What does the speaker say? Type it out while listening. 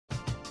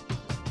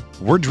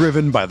We're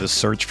driven by the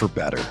search for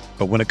better.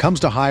 But when it comes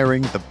to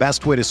hiring, the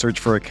best way to search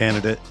for a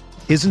candidate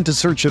isn't to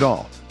search at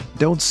all.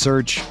 Don't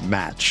search,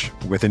 match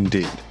with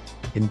Indeed.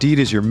 Indeed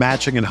is your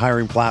matching and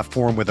hiring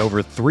platform with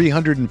over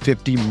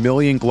 350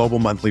 million global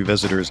monthly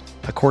visitors,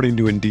 according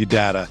to Indeed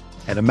data,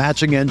 and a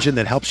matching engine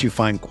that helps you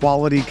find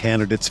quality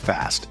candidates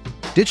fast.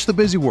 Ditch the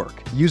busy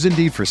work. Use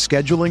Indeed for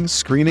scheduling,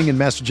 screening, and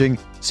messaging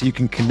so you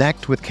can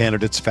connect with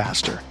candidates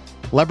faster.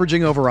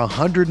 Leveraging over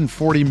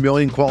 140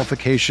 million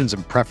qualifications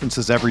and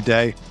preferences every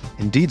day,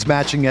 Indeed's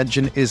matching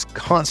engine is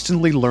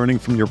constantly learning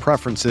from your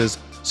preferences,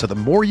 so the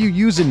more you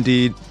use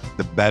Indeed,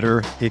 the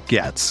better it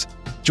gets.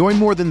 Join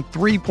more than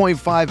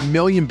 3.5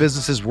 million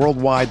businesses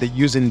worldwide that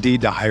use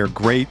Indeed to hire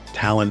great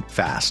talent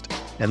fast.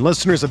 And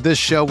listeners of this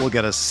show will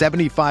get a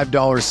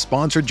 $75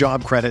 sponsored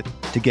job credit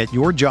to get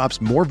your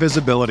jobs more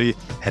visibility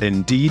at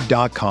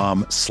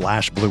Indeed.com/Blue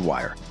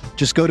Wire.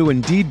 Just go to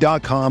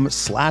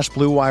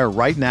Indeed.com/Blue Wire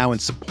right now and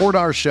support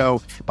our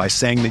show by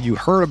saying that you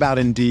heard about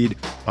Indeed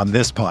on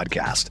this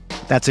podcast.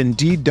 That's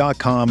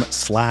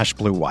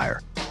Indeed.com/Blue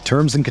Wire.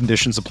 Terms and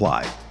conditions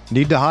apply.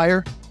 Need to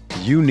hire?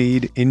 You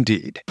need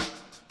Indeed.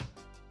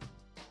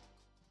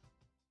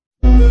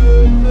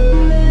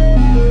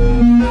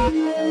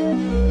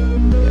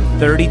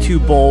 32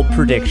 bold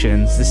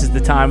predictions. This is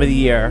the time of the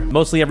year.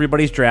 Mostly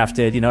everybody's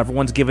drafted. You know,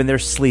 everyone's given their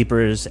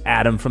sleepers.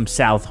 Adam from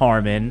South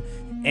Harmon.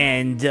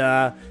 And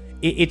I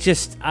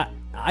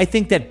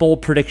think that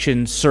bold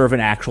predictions serve an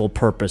actual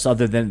purpose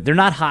other than they're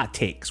not hot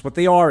takes. What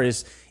they are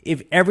is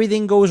if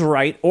everything goes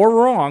right or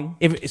wrong,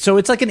 so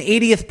it's like an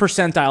 80th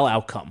percentile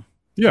outcome.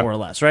 Yeah. More or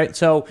less, right?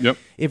 So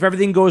if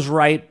everything goes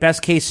right,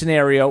 best case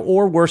scenario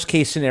or worst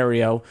case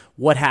scenario,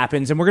 what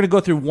happens? And we're going to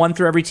go through one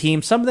through every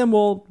team. Some of them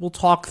we'll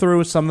talk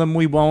through, some of them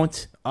we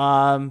won't.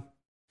 So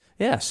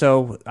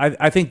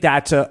I think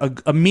that's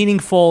a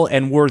meaningful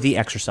and worthy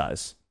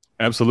exercise.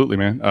 Absolutely,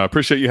 man.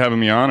 Appreciate you having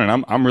me on,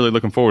 and I'm really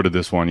looking forward to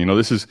this one. You know,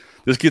 this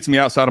gets me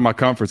outside of my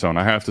comfort zone.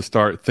 I have to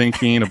start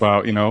thinking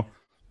about, you know,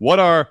 what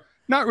are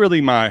not really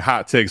my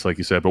hot takes, like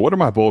you said, but what are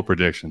my bold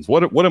predictions?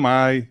 What am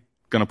I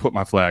going to put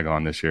my flag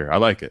on this year? I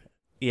like it.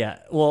 Yeah.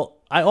 Well,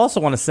 I also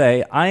want to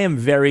say I am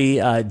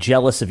very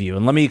jealous of you,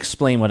 and let me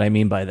explain what I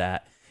mean by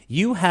that.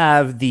 You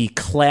have the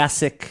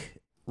classic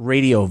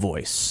radio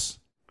voice.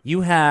 You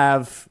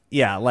have,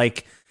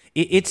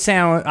 it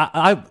sound.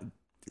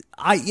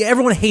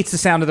 Everyone hates the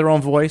sound of their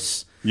own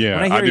voice.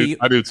 Yeah,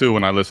 I do too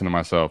when I listen to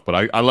myself,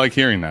 but I like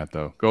hearing that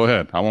though. Go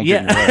ahead. I won't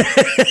get in your way.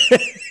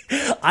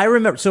 I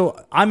remember,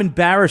 so I'm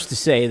embarrassed to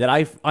say that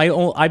I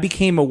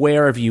became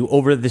aware of you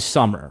over the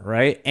summer,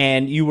 right?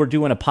 And you were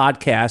doing a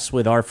podcast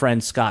with our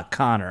friend Scott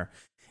Connor,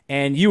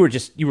 and you were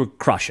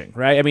crushing,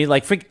 right? I mean,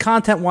 like, for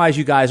content-wise,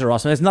 you guys are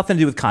awesome. It has nothing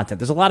to do with content.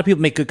 There's a lot of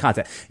people make good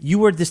content. You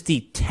were just the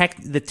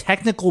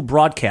technical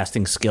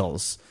broadcasting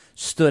skills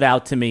stood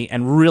out to me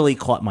and really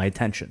caught my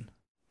attention.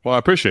 Well, I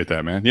appreciate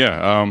that, man.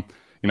 Yeah.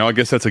 You know, I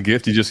guess that's a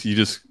gift.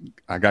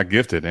 I got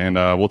gifted, and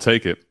we'll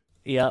take it.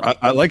 Yeah.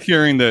 I like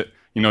hearing that.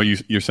 You know,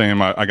 you're saying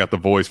I got the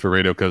voice for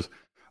radio because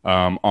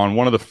on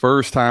one of the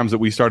first times that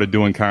we started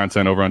doing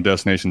content over on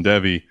Destination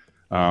Devy,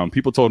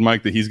 people told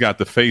Mike that he's got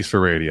the face for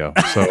radio.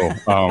 So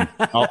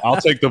I'll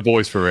take the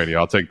voice for radio.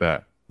 I'll take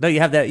that. No, you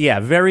have that.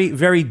 Yeah, very,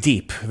 very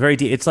deep. Very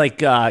deep. It's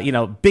like,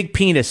 big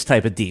penis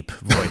type of deep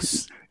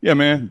voice. Yeah,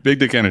 man. Big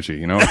dick energy.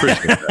 You know, I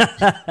appreciate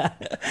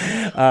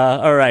that.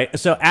 All right.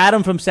 So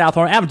Adam from South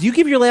Harmon. Adam, do you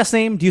give your last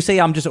name? Do you say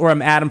I'm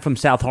Adam from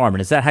South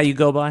Harmon? Is that how you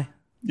go by?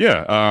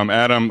 Yeah,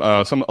 Adam.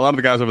 A lot of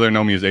the guys over there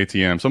know me as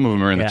ATM. Some of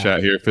them are in the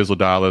chat here. Fizzle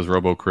Dollars,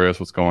 Robo Chris.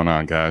 What's going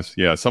on, guys?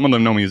 Yeah, some of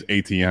them know me as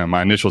ATM.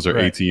 My initials are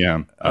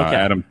ATM. Okay.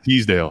 Adam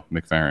Teasdale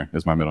McFerrin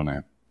is my middle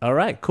name. All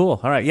right,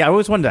 cool. All right, yeah, I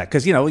always wondered that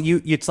because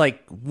it's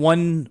like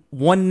one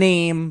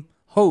name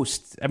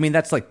host. I mean,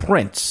 that's like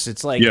Prince.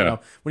 It's like when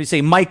you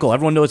say Michael,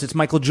 everyone knows it's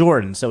Michael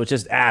Jordan. So it's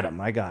just Adam.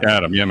 I got it.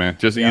 Adam, yeah, man,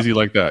 just easy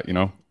like that. You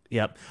know.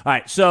 Yep. All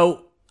right,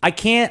 so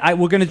we're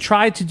going to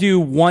try to do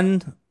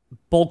one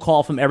bold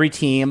call from every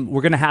team.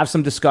 We're going to have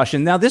some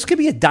discussion. Now, this could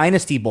be a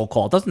dynasty bold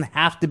call. It doesn't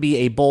have to be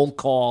a bold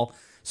call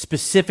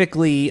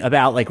specifically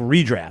about like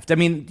redraft. I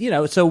mean,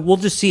 so we'll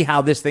just see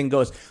how this thing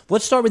goes.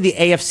 Let's start with the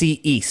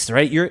AFC East,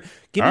 right?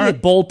 Give me a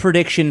bold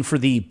prediction for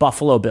the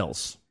Buffalo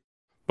Bills.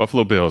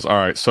 Buffalo Bills. All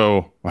right.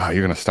 So, wow,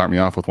 you're going to start me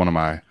off with one of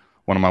my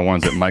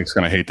ones that Mike's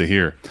going to hate to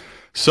hear.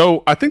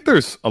 So, I think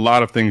there's a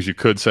lot of things you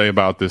could say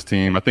about this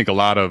team. I think a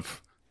lot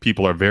of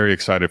people are very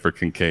excited for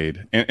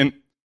Kincaid. And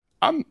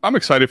I'm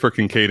excited for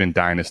Kincaid in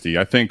Dynasty.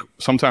 I think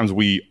sometimes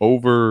we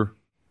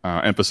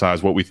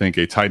emphasize what we think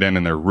a tight end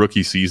in their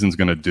rookie season is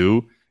going to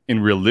do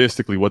and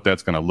realistically what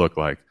that's going to look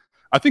like.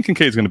 I think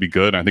Kincaid's going to be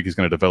good. I think he's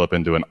going to develop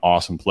into an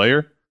awesome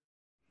player.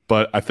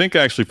 But I think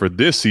actually for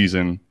this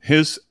season,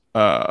 his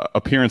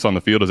appearance on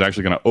the field is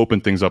actually going to open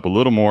things up a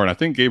little more. And I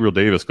think Gabriel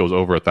Davis goes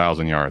over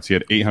 1,000 yards. He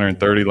had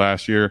 830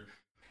 last year.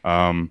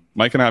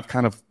 Mike and I have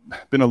kind of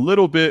been a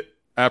little bit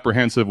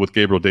apprehensive with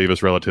Gabriel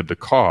Davis relative to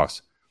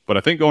cost. But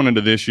I think going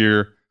into this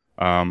year,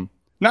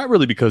 not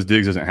really because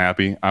Diggs isn't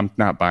happy. I'm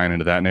not buying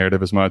into that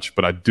narrative as much.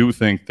 But I do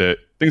think that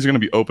things are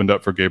going to be opened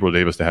up for Gabriel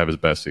Davis to have his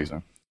best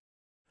season.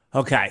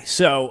 Okay,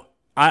 so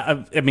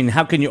I mean,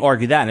 how can you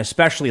argue that? And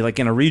especially like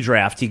in a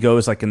redraft, he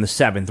goes like in the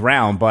 7th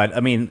round. But I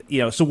mean,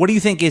 so what do you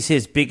think is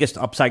his biggest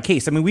upside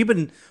case? I mean, we've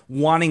been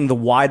wanting the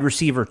wide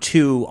receiver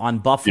 2 on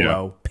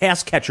Buffalo,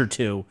 pass catcher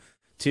 2,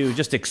 to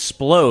just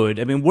explode.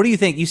 I mean, what do you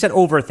think? You said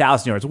over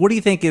 1,000 yards. What do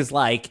you think is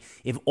like,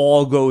 if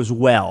all goes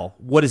well,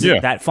 what does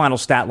that final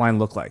stat line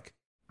look like?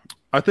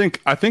 I think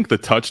the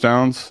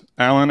touchdowns,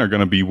 Alan, are going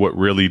to be what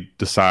really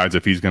decides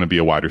if he's going to be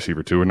a wide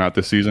receiver 2 or not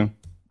this season.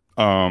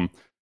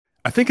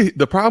 I think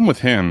the problem with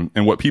him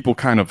and what people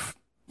kind of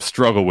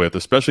struggle with,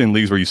 especially in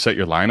leagues where you set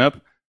your lineup,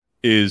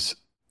 is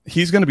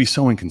he's going to be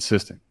so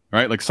inconsistent,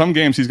 right? Like some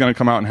games he's going to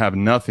come out and have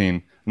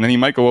nothing, and then he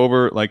might go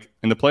over, like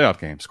in the playoff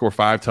game, score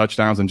 5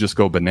 touchdowns and just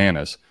go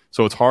bananas.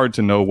 So it's hard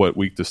to know what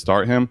week to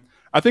start him.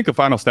 I think a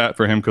final stat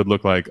for him could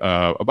look like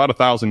about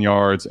 1,000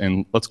 yards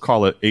and let's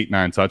call it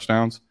 8-9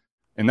 touchdowns.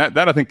 And that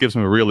I think gives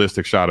him a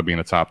realistic shot of being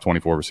a top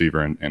 24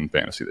 receiver in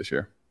fantasy this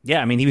year. Yeah,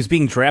 I mean, he was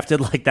being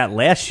drafted like that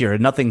last year,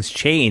 and nothing's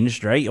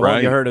changed, right?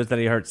 All you heard was that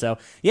he hurt. So,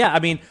 yeah, I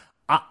mean,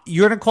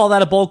 you're going to call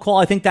that a bold call.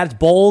 I think that's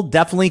bold,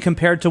 definitely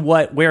compared to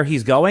where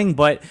he's going.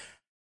 But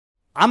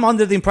I'm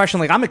under the impression,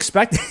 like, I'm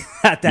expecting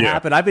that to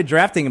happen. I've been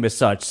drafting him as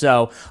such.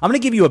 So I'm going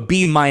to give you a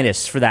B-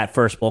 for that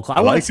first bold call.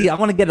 I want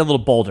to get a little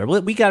bolder.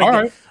 We got to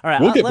all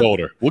right. We'll get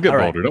bolder. We'll get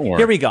bolder. Don't worry.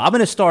 Here we go. I'm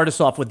going to start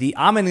us off with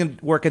I'm going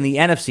to work in the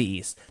NFC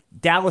East.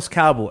 Dallas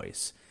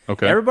Cowboys.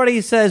 Okay.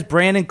 Everybody says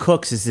Brandon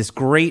Cooks is this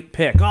great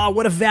pick. Oh,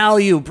 what a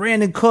value.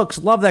 Brandon Cooks.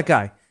 Love that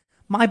guy.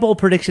 My bold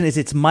prediction is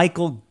it's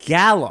Michael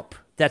Gallup.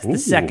 That's the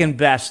second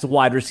best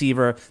wide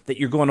receiver that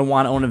you're going to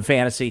want to own in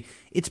fantasy.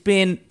 It's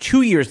been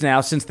 2 years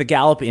now since the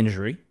Gallup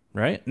injury,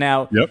 right?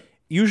 Now,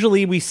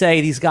 usually we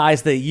say these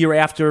guys the year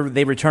after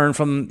they return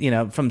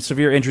from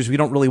severe injuries, we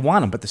don't really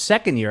want them. But the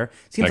second year,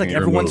 it seems like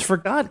everyone's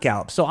forgot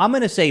Gallup. So I'm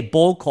going to say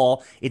bold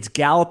call. It's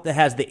Gallup that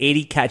has the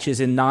 80 catches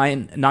and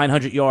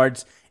 900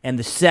 yards and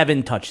the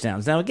 7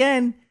 touchdowns. Now,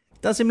 again,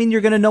 doesn't mean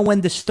you're going to know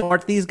when to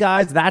start these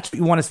guys. That's what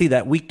you want to see,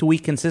 that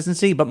week-to-week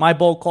consistency. But my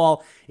bold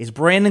call is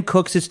Brandon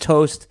Cooks is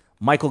toast.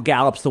 Michael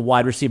Gallup's the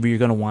wide receiver you're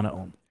going to want to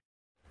own.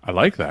 I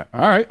like that.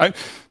 All right.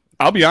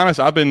 I'll be honest.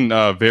 I've been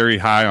very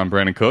high on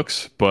Brandon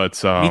Cooks,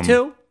 but me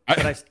too.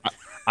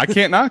 I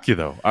can't knock you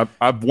though.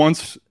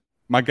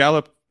 My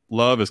Gallup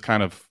love is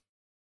kind of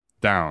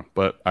down,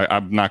 but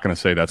I'm not going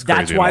to say that's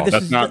crazy.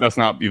 That's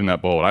not even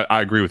that bold.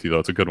 I agree with you though.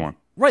 It's a good one.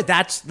 Right.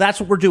 That's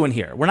what we're doing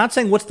here. We're not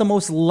saying what's the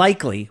most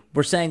likely.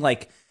 We're saying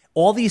like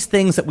all these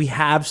things that we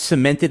have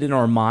cemented in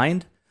our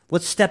mind.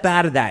 Let's step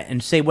out of that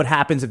and say what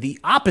happens if the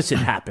opposite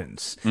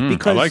happens.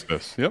 Because I like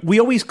this. Yep. We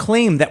always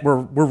claim that we're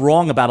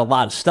wrong about a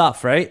lot of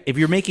stuff, right? If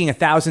you're making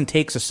 1,000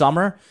 takes a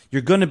summer,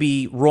 you're going to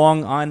be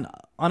wrong on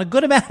a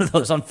good amount of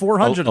those, on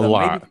 400 of them.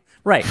 Lot. Maybe,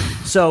 right.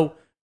 So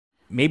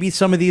maybe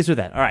some of these are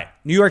that. All right.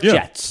 New York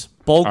Jets.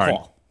 Bold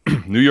call.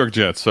 Right. New York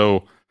Jets.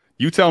 So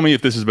you tell me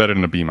if this is better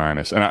than a B-.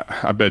 And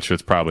I bet you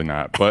it's probably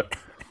not. But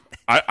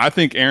I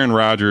think Aaron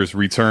Rodgers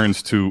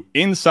returns to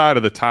inside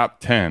of the top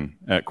 10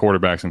 at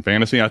quarterbacks in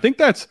fantasy. I think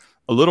that's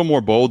a little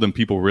more bold than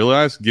people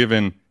realize,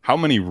 given how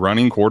many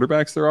running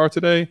quarterbacks there are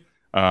today.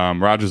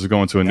 Rodgers is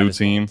going to a new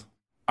team.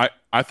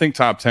 I think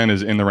top 10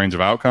 is in the range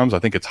of outcomes. I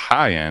think it's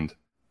high end.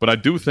 But I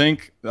do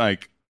think,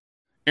 like,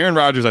 Aaron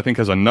Rodgers, I think,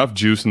 has enough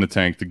juice in the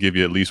tank to give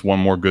you at least one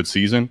more good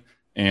season.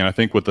 And I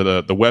think with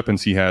the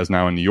weapons he has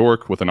now in New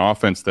York, with an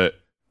offense that,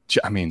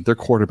 I mean, their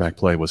quarterback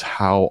play was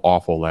how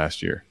awful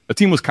last year. The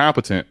team was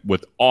competent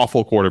with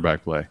awful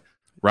quarterback play.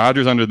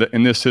 Rodgers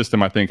in this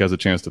system, I think, has a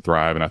chance to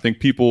thrive. And I think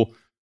people,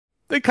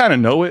 they kind of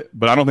know it,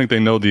 but I don't think they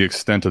know the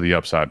extent of the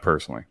upside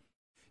personally.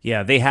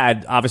 Yeah, they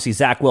had, obviously,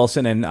 Zach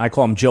Wilson, and I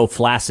call him Joe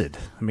Flaccid.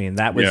 I mean,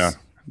 that was... Yeah.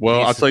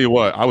 Well, I'll tell you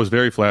what, I was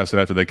very flaccid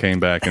after they came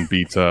back and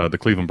beat the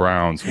Cleveland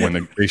Browns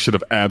when they should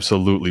have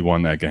absolutely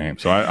won that game.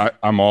 So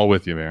I'm all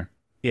with you, man.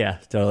 Yeah,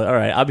 totally. All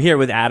right. I'm here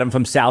with Adam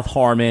from South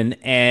Harmon.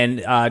 And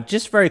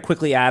just very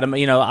quickly, Adam,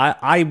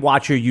 I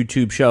watch your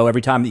YouTube show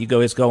every time that you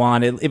guys go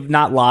on, if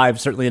not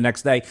live, certainly the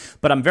next day.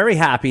 But I'm very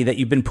happy that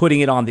you've been putting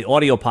it on the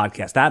audio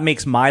podcast. That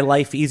makes my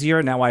life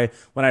easier. Now,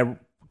 when I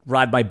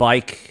ride my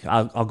bike,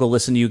 I'll go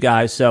listen to you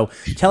guys. So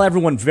tell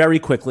everyone very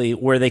quickly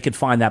where they could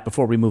find that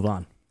before we move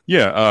on.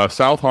 Yeah,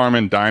 South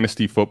Harmon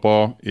Dynasty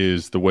Football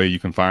is the way you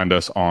can find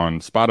us on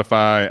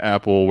Spotify,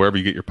 Apple, wherever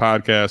you get your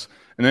podcasts.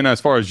 And then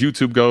as far as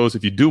YouTube goes,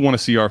 if you do want to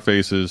see our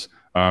faces,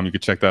 you can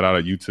check that out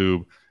at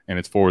YouTube, and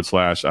it's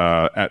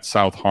 / at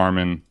South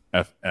Harmon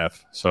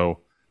FF. So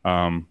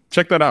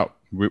check that out.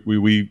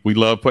 We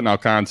love putting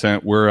out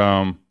content.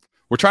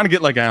 We're trying to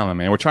get like Alan,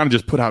 man. We're trying to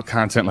just put out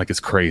content like it's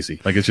crazy,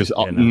 like it's just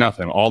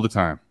nothing all the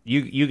time.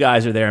 You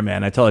guys are there,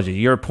 man. I told you,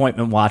 you're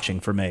appointment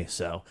watching for me.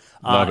 So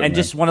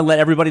just want to let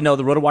everybody know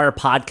the RotoWire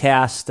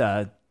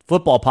podcast,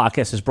 football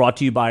podcast, is brought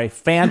to you by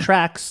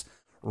Fantrax,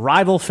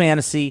 Rival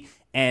Fantasy,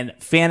 and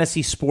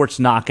Fantasy Sports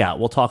Knockout.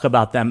 We'll talk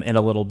about them in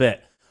a little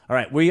bit. All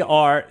right, we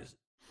are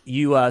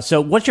you.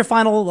 So, what's your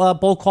final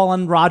bold call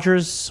on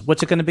Rodgers?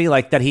 What's it going to be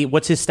like?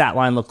 What's his stat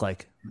line look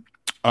like?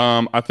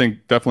 I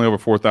think definitely over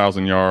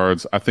 4,000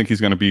 yards. I think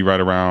he's going to be right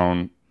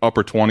around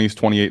upper 20s,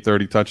 28,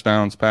 30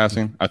 touchdowns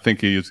passing. I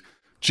think he's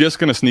just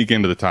going to sneak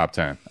into the top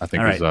 10. I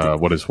think All is right.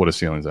 what his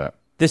ceiling's at.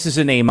 This is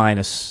an A-.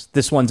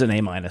 This one's an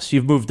A-.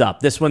 You've moved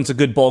up. This one's a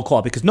good bold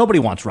call because nobody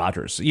wants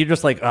Rodgers. You're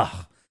just like,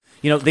 ugh.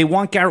 They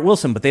want Garrett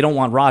Wilson, but they don't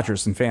want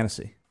Rodgers in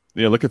fantasy.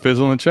 Yeah, look at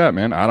Fizzle in the chat,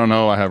 man. I don't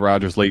know. I have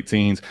Rodgers late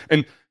teens.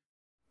 And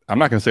I'm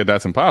not going to say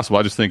that's impossible.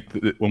 I just think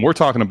that when we're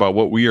talking about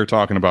what we are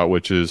talking about,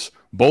 which is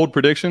bold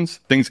predictions,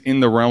 things in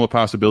the realm of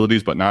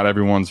possibilities, but not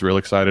everyone's real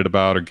excited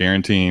about or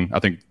guaranteeing, I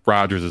think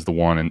Rodgers is the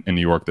one in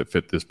New York that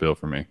fit this bill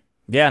for me.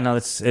 Yeah, no,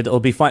 it'll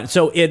be fun.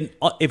 So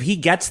if he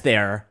gets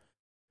there,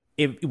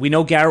 if we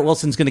know Garrett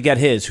Wilson's going to get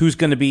his, who's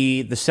going to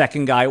be the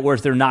second guy, or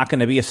is there not going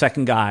to be a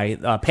second guy,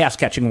 pass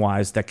catching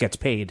wise, that gets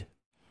paid?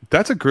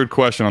 That's a good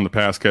question on the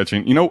pass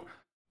catching.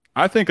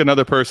 I think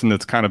another person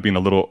that's kind of being a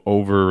little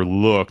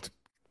overlooked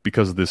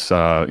because of this,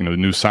 the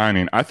new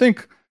signing. I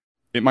think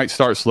it might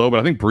start slow, but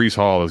I think Breece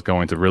Hall is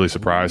going to really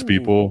surprise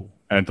people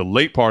at the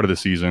late part of the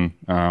season.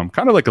 Kind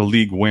of like a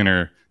league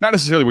winner, not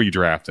necessarily where you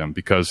draft him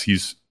because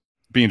he's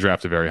being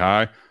drafted very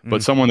high,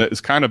 but someone that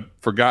is kind of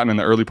forgotten in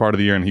the early part of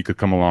the year, and he could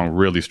come along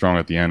really strong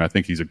at the end. I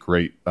think he's a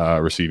great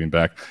receiving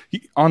back.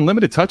 On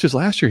limited touches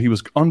last year, he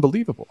was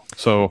unbelievable.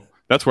 So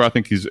that's where I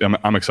think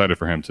I'm excited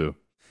for him too.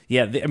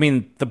 Yeah, the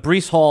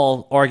Breece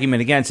Hall argument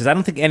against is I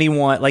don't think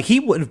anyone, he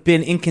would have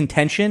been in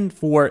contention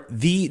for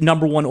the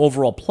number one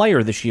overall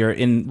player this year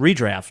in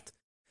redraft.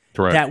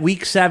 Correct. That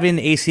week 7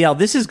 ACL,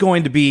 this is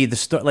going to be the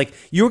start.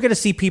 You're going to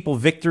see people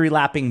victory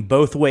lapping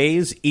both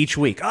ways each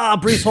week.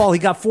 Breece Hall, he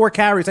got 4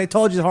 carries. I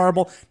told you it's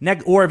horrible.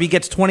 Or if he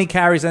gets 20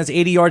 carries and has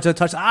 80 yards and a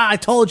touchdown, I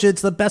told you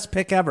it's the best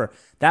pick ever.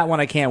 That one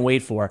I can't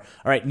wait for.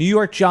 All right, New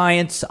York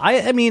Giants.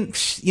 I mean,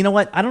 you know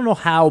what? I don't know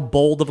how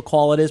bold of a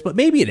call it is, but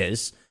maybe it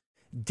is.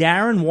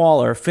 Darren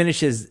Waller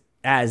finishes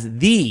as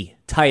the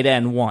tight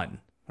end 1.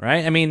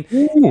 Right? I mean,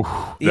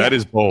 that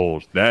is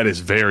bold. That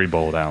is very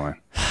bold, Alan.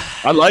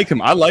 I like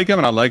him, and I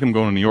like him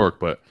going to New York.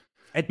 But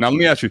now let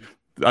me ask you.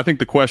 I think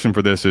the question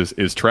for this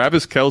is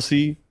Travis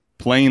Kelce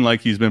playing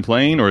like he's been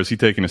playing, or is he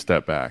taking a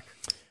step back?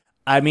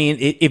 I mean,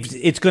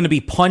 it's going to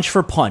be punch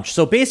for punch.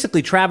 So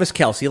basically, Travis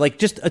Kelce,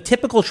 just a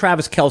typical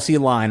Travis Kelce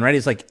line, right?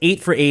 Is 8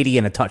 for 80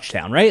 and a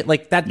touchdown, right?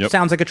 That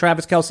sounds like a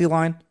Travis Kelce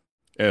line.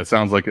 Yeah, it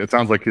sounds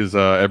like his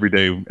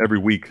every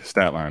week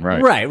stat line,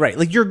 right?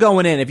 Right. You're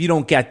going in. If you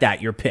don't get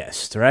that, you're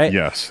pissed, right?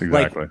 Yes,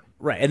 exactly.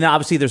 Right. And then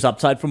obviously there's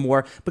upside for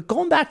more. But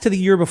going back to the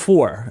year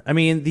before, I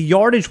mean, the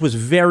yardage was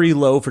very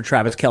low for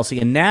Travis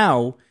Kelce, and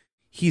now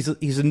he's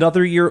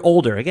another year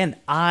older. Again,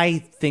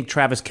 I think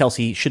Travis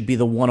Kelce should be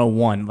the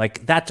 101.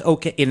 That's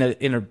okay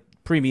in a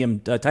premium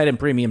tight end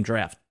premium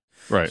draft.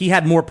 Right. He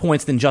had more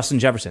points than Justin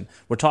Jefferson.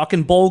 We're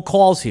talking bold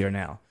calls here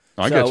now.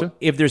 I get you.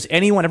 If there's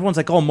anyone, everyone's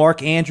like,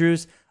 Mark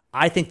Andrews.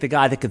 I think the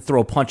guy that could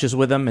throw punches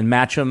with him and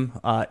match him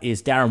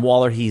is Darren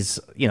Waller. He's,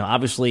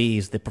 obviously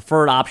he's the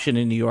preferred option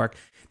in New York.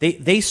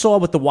 They saw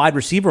what the wide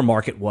receiver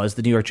market was,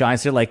 the New York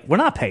Giants. They're like, we're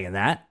not paying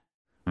that.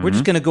 We're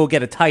just going to go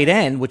get a tight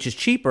end, which is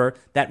cheaper.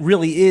 That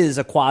really is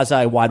a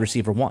quasi wide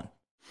receiver 1.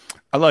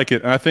 I like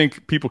it. And I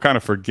think people kind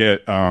of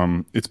forget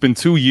it's been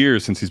 2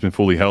 years since he's been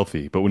fully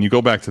healthy. But when you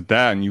go back to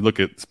that and you look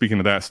at, speaking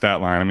of that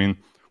stat line, I mean,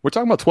 we're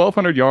talking about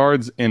 1,200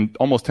 yards and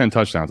almost 10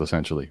 touchdowns,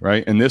 essentially,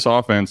 right? And this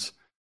offense,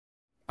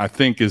 I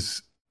think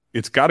it's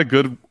got a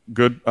good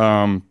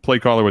play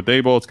caller with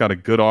Daboll. It's got a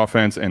good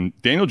offense, and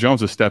Daniel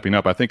Jones is stepping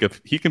up. I think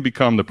if he can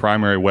become the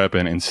primary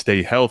weapon and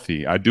stay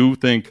healthy, I do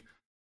think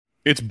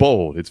it's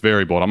bold. It's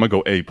very bold. I'm gonna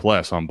go A+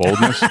 on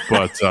boldness,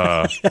 but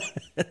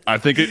I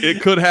think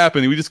it could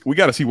happen. We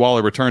got to see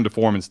Waller return to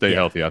form and stay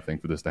healthy. I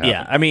think for this to happen.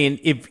 Yeah, I mean,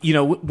 if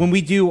when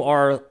we do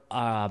our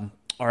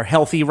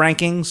healthy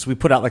rankings, we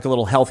put out a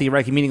little healthy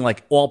ranking, meaning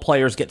all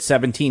players get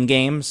 17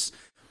 games.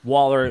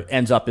 Waller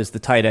ends up as the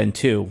tight end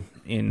 2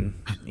 in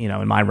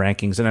my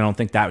rankings, and I don't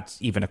think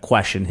that's even a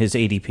question. His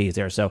ADP is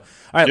there. So all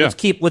right,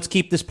 let's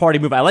keep this party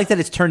moving. I like that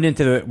it's turned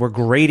into we're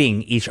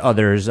grading each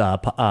other's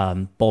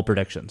bold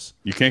predictions.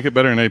 You can't get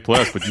better than A+,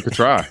 but you could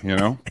try.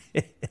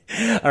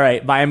 All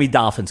right, Miami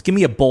Dolphins. Give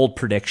me a bold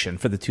prediction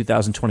for the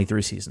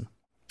 2023 season.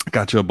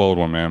 Got you a bold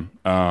one,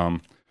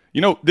 man.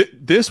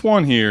 This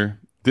one here,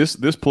 this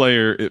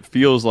player, it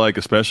feels like,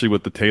 especially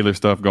with the Taylor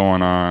stuff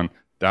going on,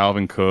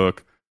 Dalvin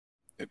Cook.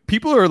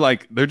 People are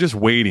they're just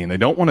waiting. They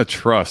don't want to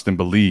trust and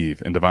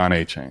believe in Devon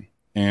Achane.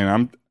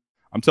 And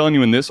I'm telling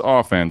you, in this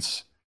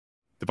offense,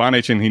 Devon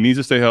Achane, he needs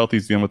to stay healthy.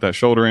 He's dealing with that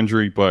shoulder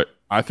injury, but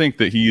I think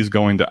that he is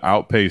going to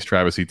outpace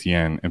Travis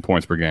Etienne in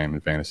points per game in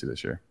fantasy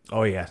this year.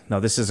 Oh, yeah. No,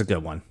 this is a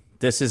good one.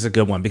 This is a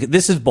good one because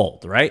this is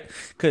bold, right?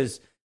 Because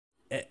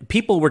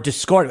people were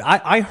discarded.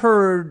 I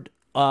heard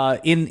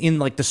in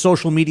the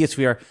social media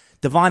sphere,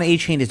 Devon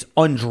Achane is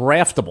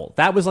undraftable.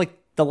 That was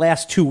the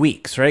last 2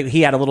 weeks, right?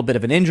 He had a little bit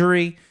of an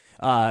injury.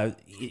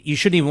 You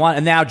shouldn't even want,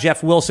 and now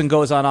Jeff Wilson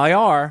goes on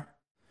IR,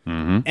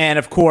 and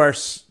of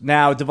course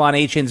now Devon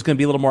Achane is going to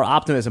be a little more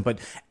optimism, but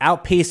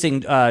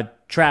outpacing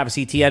Travis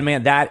Etienne,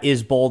 man, that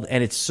is bold,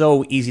 and it's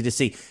so easy to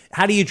see.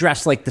 How do you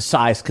address the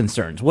size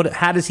concerns?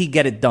 How does he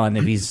get it done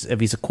if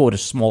he's a quote a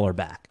smaller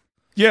back?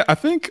 Yeah, I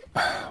think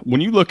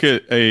when you look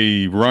at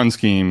a run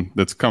scheme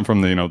that's come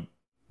from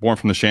born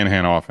from the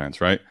Shanahan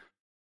offense, right?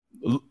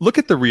 look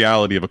at the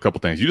reality of a couple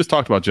things. You just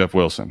talked about Jeff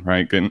Wilson,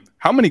 right? And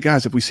how many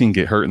guys have we seen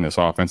get hurt in this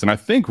offense? And I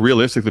think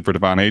realistically for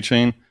Devon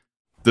Achane,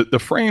 the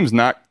frame's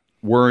not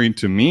worrying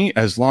to me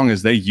as long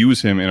as they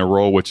use him in a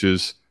role which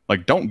is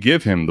like, don't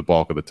give him the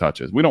bulk of the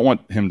touches. We don't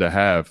want him to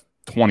have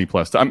 20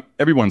 plus.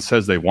 Everyone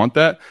says they want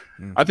that.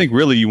 I think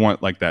really you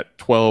want like that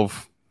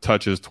 12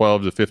 touches,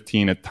 12 to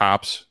 15 at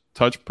tops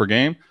touch per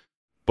game.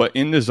 But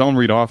in the zone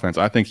read offense,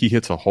 I think he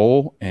hits a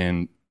hole,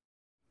 and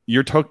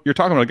you're talking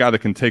about a guy that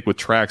can take with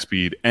track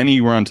speed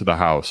any run to the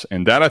house.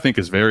 And that I think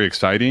is very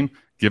exciting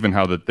given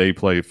how that they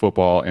play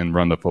football and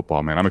run the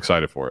football, man. I'm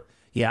excited for it.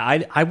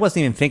 Yeah, I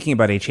wasn't even thinking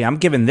about HA. I'm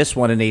giving this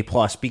one an A+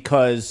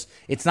 because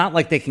it's not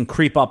like they can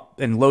creep up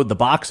and load the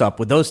box up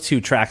with those two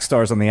track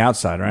stars on the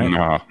outside, right?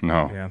 No.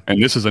 Yeah.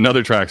 And this is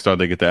another track star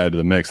they get to add to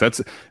the mix.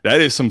 That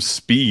is some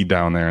speed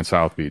down there in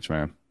South Beach,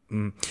 man.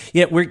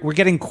 Yeah, we're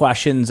getting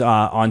questions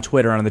on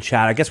Twitter and on the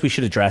chat. I guess we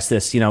should address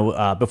this,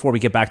 before we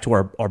get back to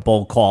our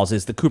bold calls.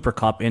 Is the Cooper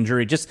Kupp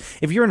injury? Just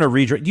if you're in a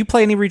redraft, do you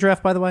play any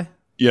redraft, by the way?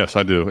 Yes,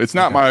 I do. It's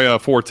not my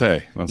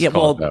forte. Let's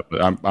call it that,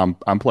 but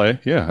I'm play.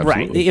 Yeah,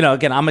 absolutely. Right.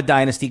 Again, I'm a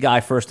dynasty guy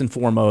first and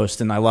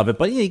foremost, and I love it.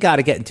 But you got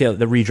to get into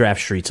the redraft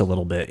streets a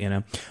little bit.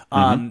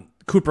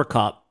 Cooper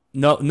Kupp.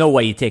 No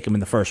way you take him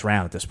in the first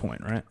round at this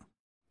point, right?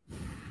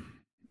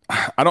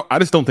 I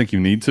just don't think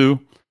you need to.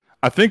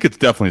 I think it's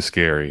definitely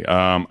scary.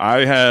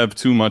 I have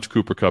too much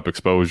Cooper Kupp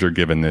exposure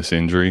given this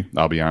injury.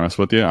 I'll be honest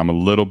with you. I'm a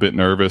little bit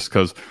nervous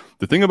because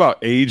the thing about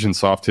age and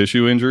soft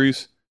tissue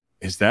injuries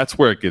is that's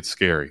where it gets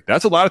scary.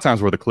 That's a lot of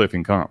times where the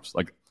cliffing comes.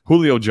 Like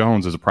Julio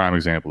Jones is a prime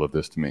example of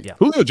this to me. Yeah.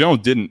 Julio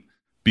Jones didn't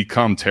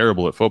become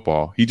terrible at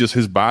football.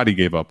 His body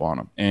gave up on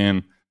him.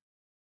 And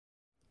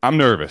I'm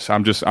nervous.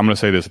 I'm going to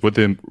say this. With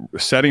him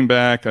setting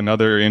back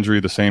another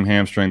injury, the same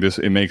hamstring,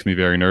 it makes me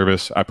very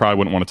nervous. I probably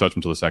wouldn't want to touch him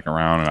until the second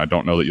round, and I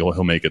don't know that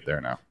he'll make it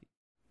there now.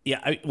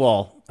 Yeah,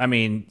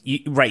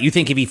 you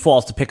think if he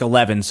falls to pick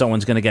 11,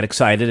 someone's going to get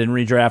excited and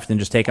redraft and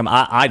just take him?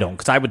 I don't,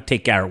 because I would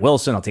take Garrett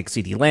Wilson, I'll take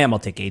CeeDee Lamb, I'll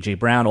take A.J.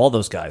 Brown, all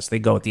those guys. They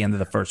go at the end of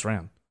the first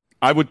round.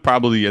 I would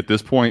probably, at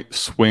this point,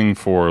 swing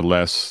for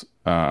less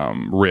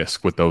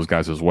risk with those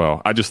guys as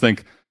well. I just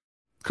think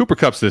Cooper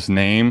Kupp's this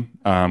name,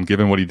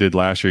 given what he did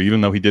last year,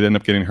 even though he did end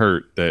up getting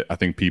hurt, that I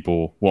think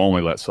people will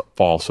only let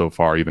fall so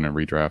far, even in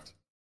redraft.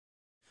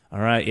 All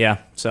right,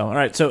 yeah. So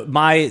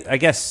I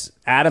guess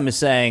Adam is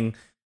saying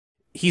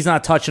he's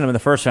not touching him in the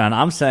first round.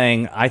 I'm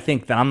saying I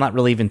think that I'm not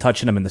really even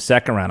touching him in the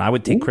second round. I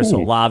would take Chris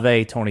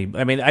Olave, Tony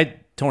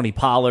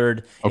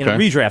Pollard in a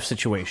redraft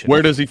situation.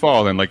 Where does he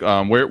fall then? Like,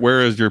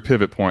 where is your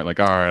pivot point? Like,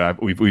 all right,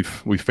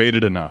 we've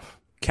faded enough.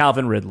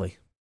 Calvin Ridley.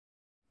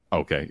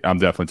 Okay, I'm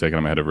definitely taking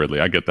him ahead of Ridley.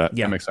 I get that.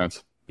 Yeah. That makes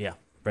sense. Yeah,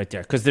 right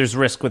there. Because there's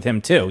risk with him,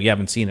 too. You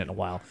haven't seen it in a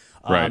while.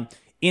 Right.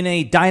 In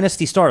a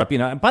dynasty startup, by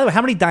the way,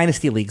 how many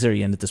dynasty leagues are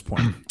you in at this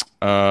point?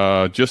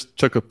 Just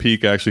took a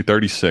peak. Actually,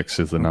 36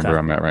 is the number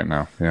I'm at right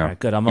now. Yeah. All right,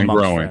 good. I'm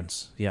amongst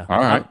friends. Yeah. All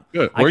right,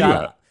 good. Where are you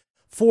at?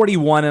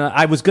 41, and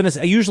I was going to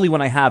say, usually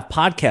when I have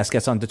podcast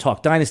guests on to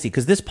talk Dynasty,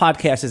 because this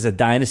podcast is a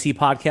Dynasty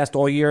podcast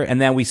all year,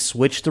 and then we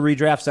switch to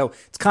redraft, so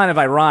it's kind of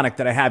ironic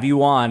that I have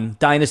you on,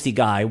 Dynasty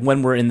guy,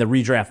 when we're in the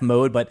redraft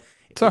mode, but,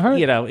 it's all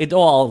right. It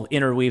all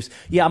interweaves.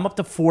 Yeah, I'm up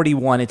to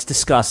 41. It's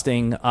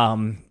disgusting.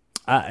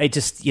 I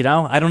just,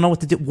 I don't know what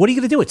to do. What are you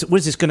going to do? What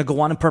is this going to go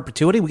on in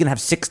perpetuity? We're going to have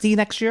 60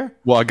 next year?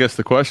 Well, I guess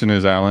the question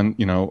is, Alan,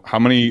 how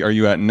many are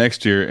you at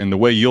next year? And the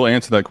way you'll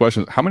answer that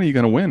question, how many are you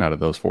going to win out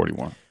of those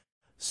 41?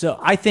 So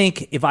I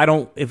think if I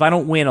don't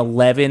win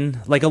 11,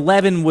 like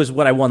 11 was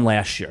what I won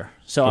last year.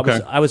 So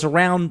I was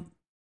around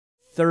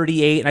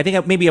 38, and I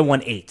think maybe I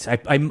won 8.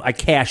 I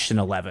cashed in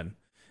 11.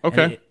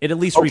 Okay. It at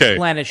least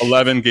replenished.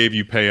 11 gave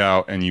you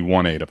payout, and you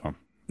won 8 of them.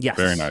 Yes.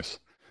 Very nice.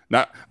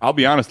 Now, I'll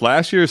be honest,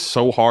 last year is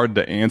so hard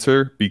to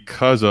answer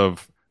because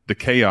of the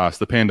chaos,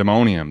 the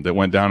pandemonium that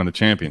went down in the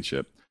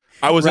championship.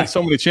 I was in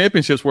so many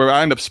championships where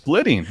I end up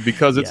splitting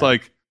because it's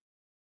like,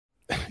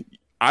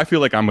 I feel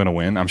like I'm going to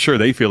win. I'm sure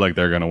they feel like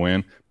they're going to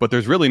win, but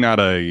there's really not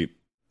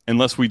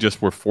unless we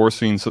just were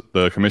forcing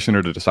the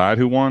commissioner to decide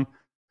who won.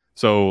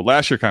 So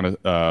last year kind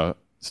of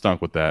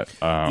stunk with that.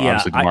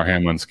 Obviously, Damar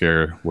Hamlin's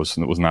scare was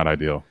not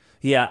ideal.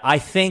 Yeah, I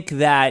think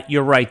that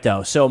you're right,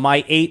 though. So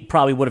my 8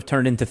 probably would have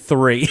turned into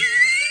 3.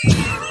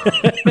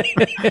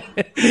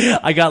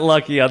 I got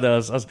lucky on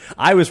those.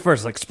 I was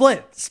first, like,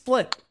 split.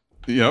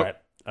 Yep.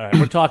 All right,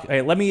 we're talking.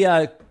 Right, let me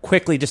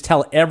quickly just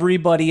tell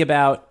everybody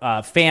about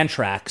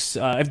Fantrax.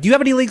 Do you have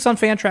any leagues on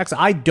Fantrax?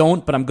 I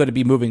don't, but I'm going to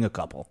be moving a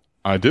couple.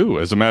 I do.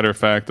 As a matter of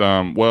fact,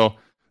 they're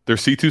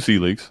C2C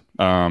leagues.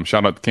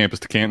 Shout out to Campus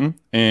to Canton.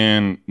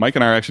 And Mike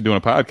and I are actually doing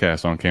a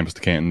podcast on Campus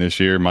to Canton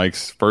this year.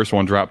 Mike's first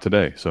one dropped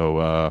today.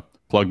 So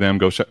plug them.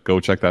 Go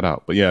check that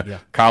out. But yeah,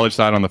 college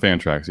side on the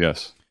Fantrax,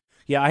 yes.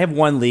 Yeah, I have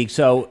one league.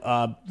 So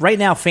right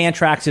now,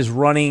 Fantrax is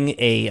running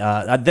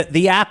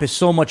the app is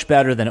so much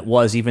better than it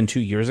was even 2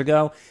 years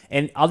ago.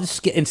 And I'll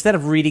just instead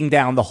of reading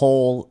down the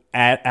whole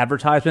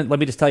advertisement, let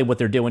me just tell you what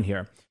they're doing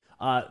here.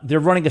 They're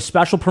running a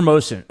special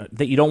promotion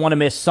that you don't want to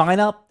miss. Sign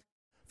up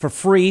for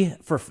free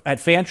at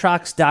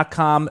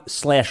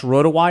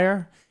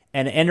fantrax.com/rotowire.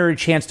 and enter a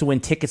chance to win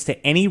tickets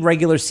to any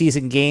regular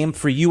season game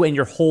for you and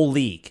your whole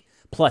league,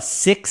 plus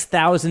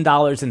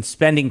 $6,000 in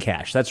spending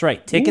cash. That's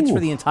right, tickets for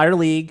the entire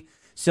league.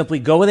 Simply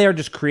go there,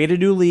 just create a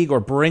new league or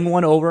bring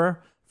one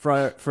over.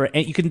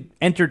 You can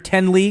enter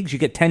 10 leagues. You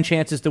get 10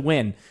 chances to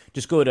win.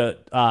 Just go to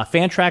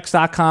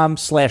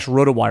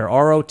fantrax.com/rotowire,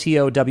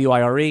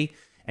 ROTOWIRE,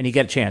 and you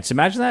get a chance.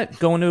 Imagine that,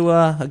 going to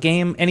a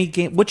game, any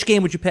game. Which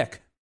game would you pick?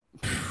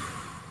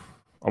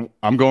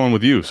 I'm going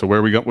with you. So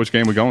where we go? Which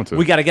game we going to?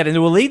 We got to get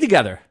into a league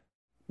together.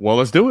 Well,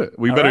 let's do it.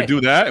 We All better right.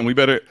 do that, and we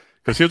better,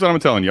 because here's what I'm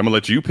telling you. I'm gonna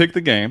let you pick the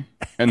game,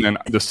 and then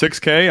the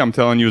 $6K I'm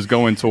telling you is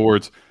going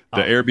towards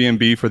the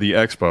Airbnb for the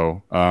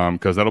expo,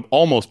 because that'll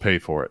almost pay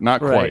for it. Not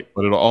quite, Right.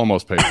 but it'll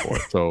almost pay for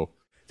it. So,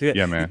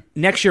 yeah, man.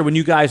 Next year, when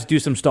you guys do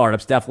some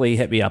startups, definitely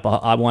hit me up.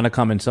 I want to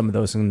come in some of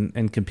those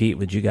and compete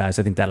with you guys.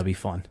 I think that'll be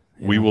fun.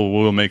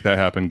 We'll make that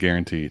happen,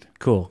 guaranteed.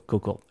 Cool.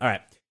 All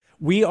right.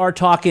 We are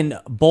talking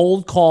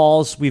bold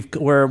calls.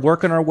 We're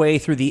working our way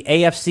through the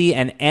AFC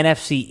and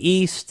NFC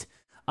East.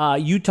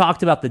 You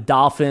talked about the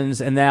Dolphins,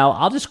 and now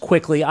I'll just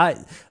quickly,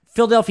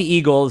 Philadelphia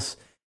Eagles.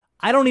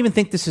 I don't even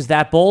think this is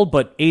that bold,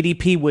 but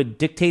ADP would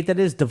dictate that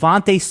it is.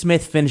 Devontae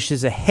Smith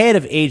finishes ahead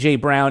of A.J.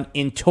 Brown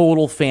in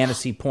total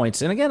fantasy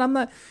points. And again,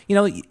 I'm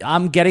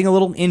getting a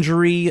little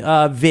injury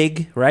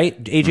vig, right?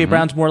 A.J.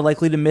 Brown's more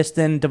likely to miss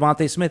than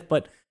Devontae Smith,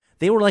 but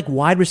they were like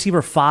wide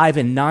receiver 5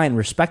 and 9,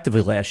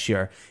 respectively, last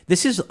year.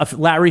 This is a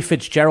Larry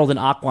Fitzgerald and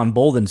Aquan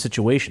Bolden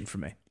situation for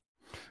me.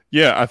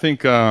 Yeah, I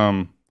think,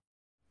 man,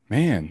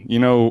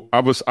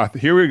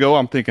 here we go.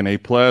 I'm thinking A+.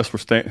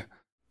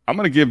 I'm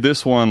going to give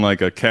this one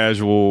like a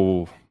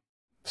casual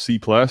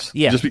C+.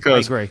 Yeah, just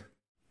because I agree.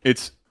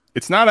 It's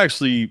not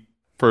actually,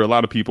 for a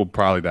lot of people,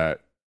 probably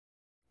that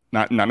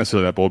not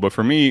necessarily that bold, but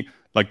for me,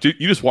 like, you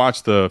just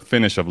watched the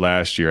finish of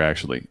last year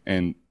actually,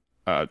 and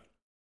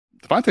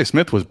Devontae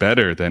Smith was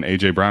better than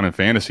AJ Brown in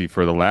fantasy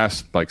for the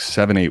last like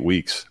 7-8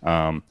 weeks.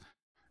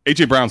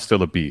 AJ Brown's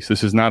still a beast.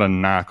 This is not a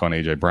knock on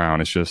AJ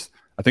Brown. It's just,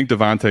 I think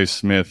Devontae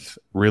Smith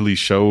really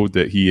showed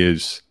that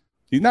he's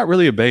not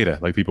really a beta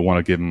like people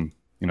want to give him,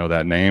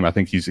 that name. I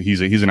think he's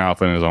an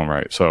alpha in his own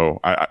right. So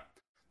I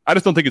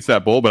just don't think it's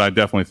that bold, but I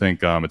definitely think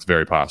it's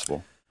very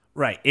possible.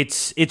 Right.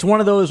 It's one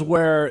of those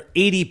where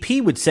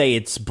ADP would say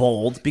it's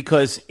bold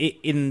because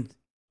in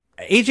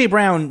AJ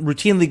Brown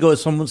routinely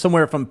goes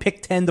somewhere from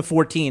pick 10 to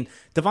 14.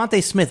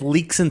 Devontae Smith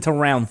leaks into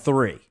round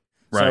 3. Right.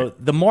 So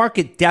the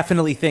market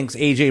definitely thinks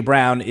AJ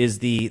Brown is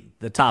the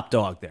top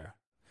dog there.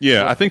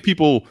 Yeah, I think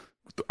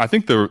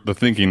the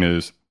thinking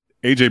is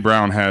AJ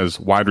Brown has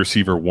wide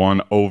receiver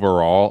 1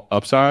 overall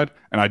upside,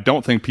 and I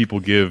don't think people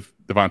give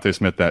Devontae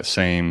Smith that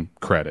same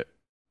credit.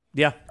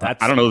 Yeah, I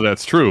don't know that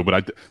that's true,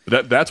 but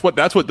that's what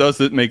does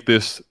it make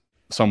this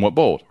somewhat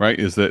bold, right?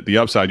 Is that the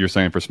upside you're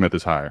saying for Smith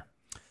is higher?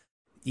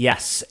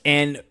 Yes,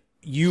 and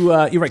you're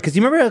right, because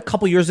you remember a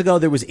couple years ago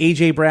there was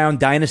AJ Brown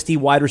Dynasty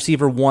wide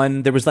receiver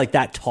 1. There was like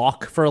that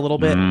talk for a little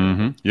bit.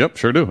 Mm-hmm. Yep,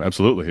 sure do,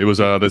 absolutely. It was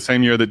the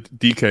same year that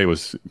DK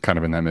was kind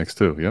of in that mix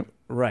too. Yep,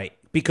 right.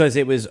 Because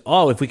it was,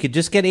 if we could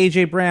just get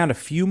A.J. Brown a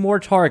few more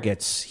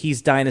targets,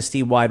 he's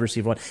Dynasty wide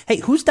receiver 1. Hey,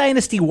 who's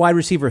Dynasty wide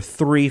receiver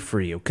 3 for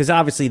you? Because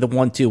obviously the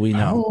 1, 2 we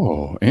know.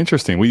 Oh,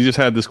 interesting. We just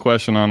had this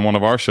question on one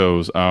of our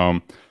shows.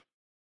 I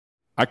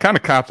kind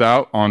of copped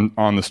out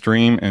on the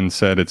stream and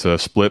said it's a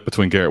split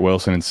between Garrett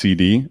Wilson and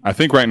CD. I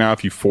think right now,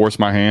 if you force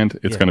my hand,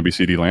 it's going to be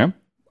CD Lamb.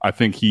 I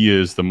think he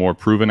is the more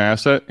proven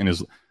asset and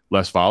is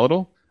less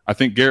volatile. I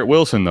think Garrett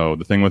Wilson, though,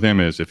 the thing with him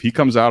is if he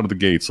comes out of the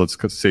gates, let's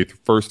say the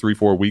first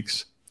 3-4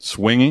 weeks,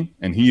 swinging,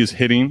 and he is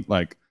hitting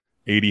like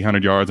 80,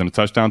 100 yards and a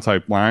touchdown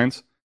type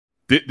lines,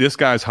 this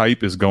guy's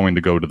hype is going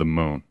to go to the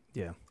moon.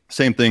 Yeah.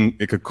 Same thing,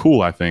 it could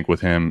cool, I think,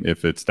 with him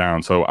if it's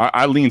down. So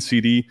I lean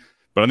CD,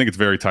 but I think it's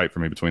very tight for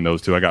me between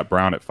those two. I got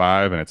Brown at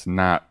 5, and it's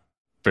not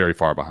very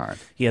far behind.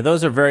 Yeah,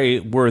 those are very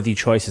worthy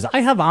choices.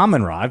 I have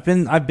Amon-Ra.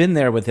 I've been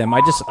there with him.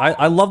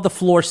 I love the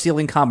floor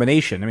ceiling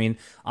combination. I mean,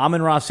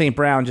 Amon-Ra St.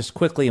 Brown, just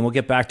quickly, and we'll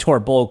get back to our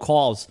bold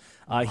calls.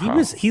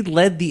 He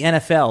led the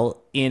NFL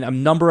in a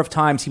number of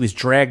times he was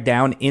dragged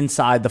down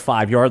inside the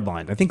 5-yard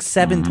line. I think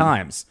 7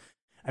 times.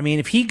 I mean,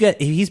 if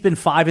he's been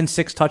 5 and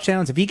 6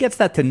 touchdowns, if he gets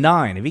that to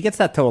 9, if he gets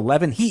that to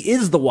 11, he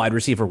is the wide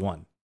receiver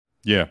 1.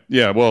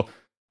 Yeah. Well,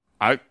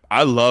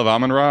 I love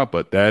Amon-Ra,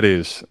 but that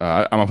is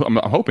I'm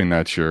hoping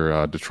that's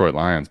your Detroit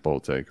Lions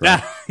bold take.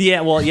 Right?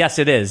 Yeah. Well, yes,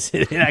 it is.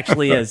 It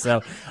actually is.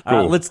 So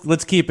Cool.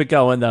 let's keep it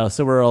going though.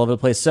 So we're all over the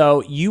place.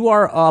 So you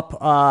are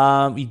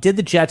up. You did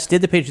the Jets,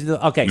 did the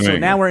Patriots. Okay. So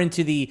now we're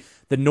into the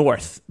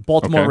North.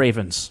 Baltimore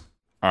Ravens.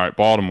 All right,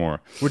 Baltimore.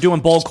 We're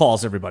doing bold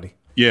calls, everybody.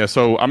 Yeah,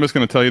 so I'm just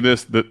going to tell you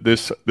this: that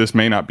this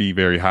may not be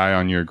very high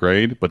on your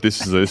grade, but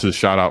this is a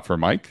shout out for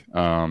Mike.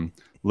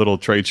 Little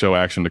trade show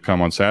action to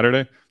come on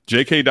Saturday.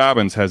 J.K.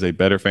 Dobbins has a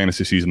better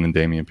fantasy season than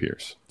Dameon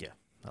Pierce. Yeah,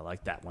 I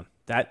like that one.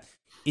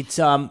 It's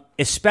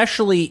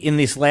especially in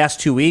these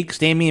last 2 weeks,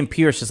 Dameon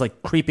Pierce is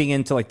like creeping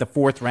into like the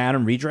 4th round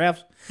in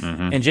redraft,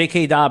 and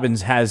J.K.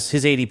 Dobbins has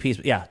his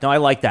ADP. Yeah, no, I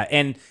like that.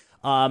 And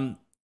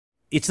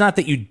it's not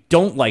that you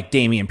don't like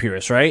Dameon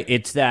Pierce, right?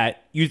 It's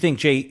that you think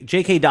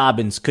J.K.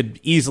 Dobbins could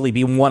easily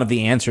be one of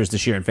the answers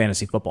this year in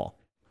fantasy football.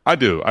 I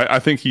do. I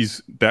think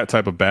he's that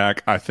type of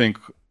back. I think,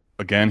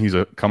 again, he's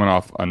coming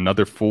off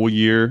another full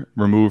year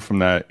removed from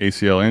that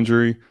ACL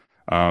injury.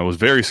 It was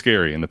very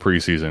scary in the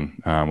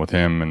preseason with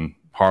him and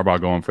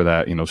Harbaugh going for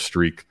that,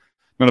 streak.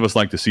 None of us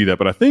like to see that,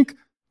 but I think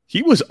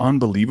he was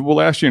unbelievable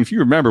last year. And if you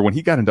remember, when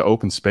he got into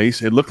open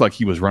space, it looked like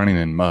he was running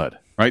in mud,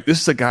 right?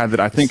 This is a guy that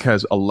I think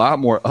has a lot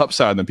more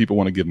upside than people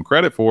want to give him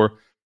credit for.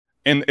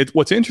 And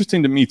what's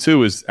interesting to me,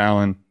 too, is,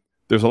 Alan,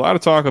 there's a lot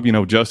of talk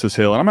of, Justice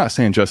Hill. And I'm not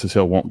saying Justice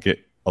Hill won't get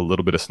a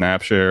little bit of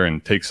snap share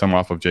and take some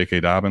off of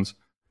J.K. Dobbins,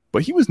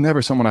 but he was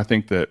never someone I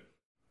think that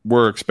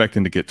we're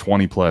expecting to get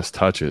 20-plus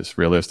touches,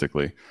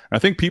 realistically. I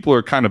think people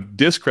are kind of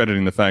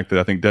discrediting the fact that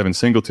I think Devin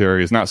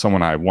Singletary is not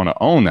someone I want to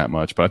own that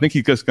much, but I think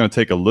he's just going to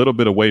take a little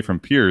bit away from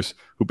Pierce,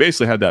 who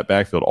basically had that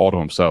backfield all to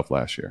himself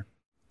last year.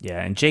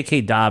 Yeah, and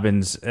J.K.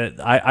 Dobbins,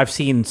 I've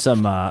seen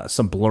some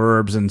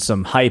blurbs and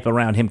some hype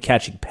around him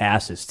catching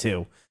passes,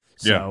 too.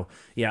 So,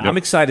 yeah, yep. I'm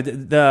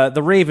excited.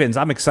 The Ravens,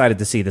 I'm excited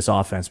to see this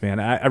offense, man.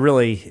 I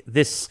really,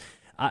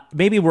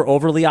 maybe we're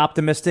overly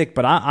optimistic,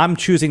 but I'm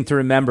choosing to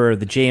remember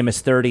the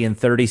Jameis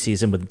 30-30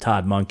 season with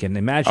Todd Monken.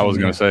 Imagine. I was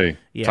going to say,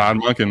 Todd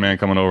Monken, man,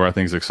 coming over, I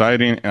think is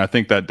exciting, and I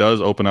think that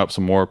does open up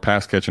some more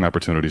pass catching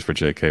opportunities for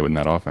JK within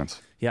that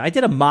offense. Yeah, I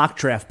did a mock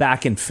draft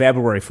back in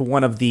February for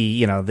one of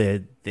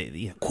the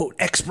quote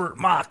expert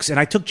mocks, and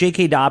I took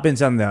J.K.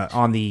 Dobbins on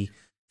the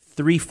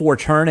 3-4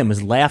 turn and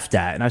was laughed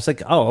at, and I was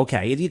like, oh,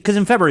 okay, because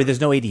in February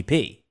there's no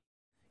ADP,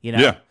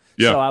 Yeah.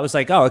 So I was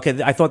like, oh, okay,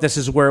 I thought this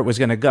is where it was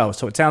going to go.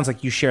 So it sounds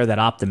like you share that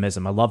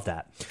optimism. I love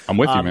that. I'm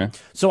with you, man.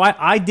 So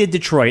I did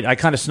Detroit. I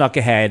kind of snuck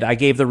ahead. I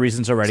gave the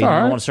reasons already.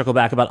 Right. I want to circle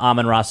back about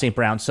Amon-Ra St.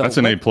 Brown. So that's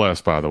an A+,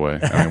 by the way.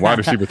 I mean, wide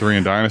receiver 3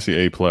 in Dynasty,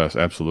 A+,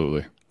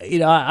 absolutely.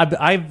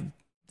 I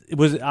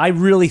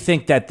really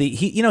think that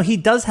he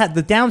does have,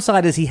 the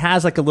downside is he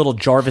has like a little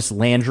Jarvis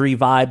Landry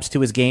vibes to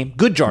his game.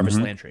 Good Jarvis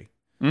Landry.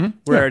 Mm-hmm.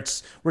 Where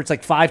it's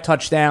like 5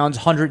 touchdowns,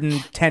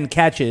 110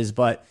 catches,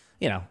 but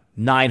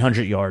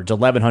 900 yards,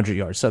 1,100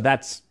 yards. So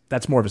that's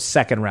more of a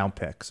second round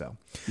pick. So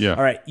yeah.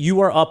 All right,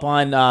 you are up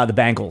on the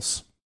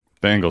Bengals.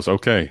 Bengals,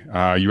 okay.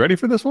 You ready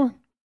for this one?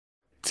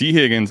 T.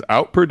 Higgins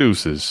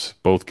outproduces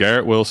both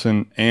Garrett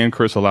Wilson and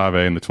Chris Olave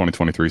in the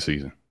 2023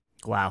 season.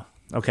 Wow.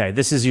 Okay,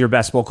 this is your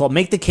best bowl call.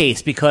 Make the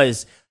case,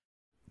 because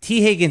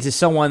T. Higgins is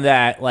someone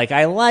that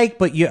I like,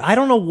 but I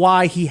don't know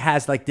why he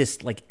has like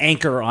this like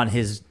anchor on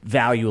his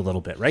value a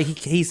little bit, right?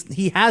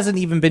 He hasn't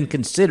even been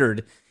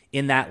considered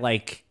in that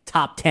like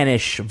top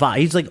 10-ish vibe.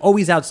 He's like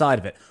always outside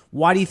of it.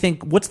 Why do you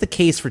think? What's the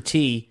case for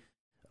T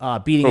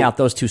beating out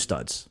those two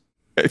studs?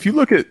 If you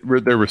look at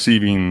their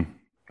receiving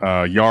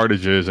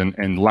yardages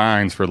and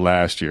lines for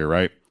last year,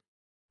 right?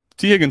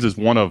 T. Higgins is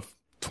one of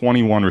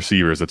 21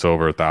 receivers that's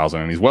over 1,000,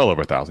 and he's well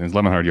over 1,000. He's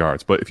 1,100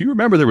 yards. But if you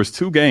remember, there was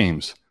 2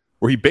 games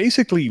where he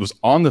basically was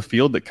on the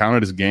field that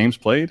counted as games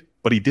played,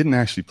 but he didn't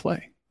actually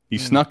play. He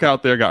snuck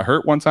out there, got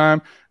hurt one time,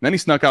 and then he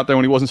snuck out there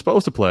when he wasn't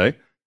supposed to play.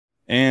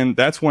 And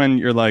that's when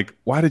you're like,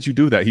 why did you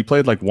do that? He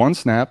played like 1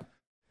 snap.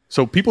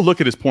 So people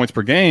look at his points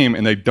per game,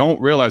 and they don't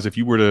realize if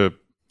you were to,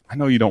 I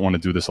know you don't want to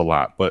do this a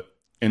lot, but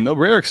in the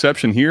rare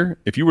exception here,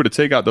 if you were to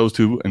take out those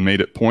 2 and made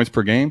it points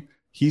per game,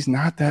 he's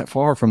not that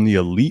far from the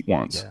elite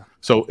ones. Yeah.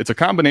 So it's a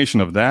combination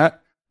of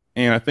that.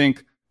 And I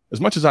think as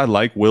much as I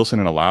like Wilson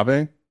and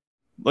Olave,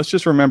 let's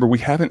just remember we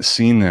haven't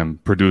seen them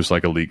produce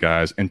like elite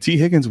guys. And T.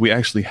 Higgins, we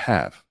actually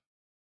have.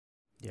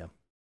 Yeah.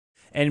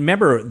 And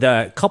remember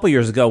the couple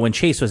years ago when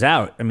Chase was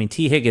out, I mean,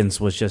 T. Higgins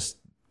was just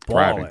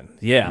balling.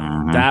 Yeah.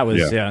 Mm-hmm. That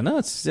was, no,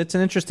 it's an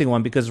interesting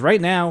one, because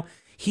right now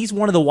he's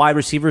one of the wide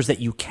receivers that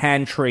you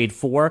can trade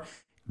for,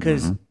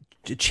 because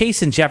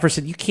Chase and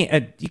Jefferson, you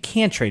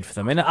can't trade for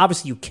them. And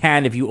obviously you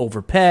can if you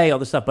overpay, all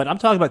this stuff. But I'm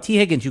talking about T.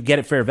 Higgins, you get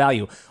it fair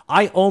value.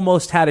 I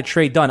almost had a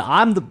trade done.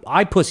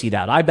 I pussied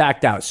out. I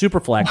backed out.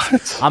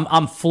 Superflex.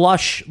 I'm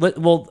flush.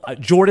 Well,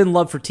 Jordan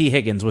Love for T.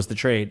 Higgins was the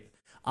trade.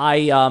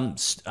 I'm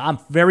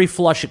very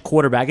flush at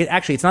quarterback.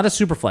 Actually, it's not a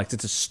superflex.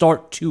 It's a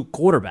start 2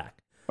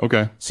 quarterback.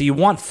 Okay. So you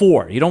want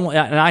 4. You don't,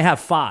 and I have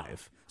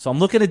 5. So I'm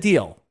looking at a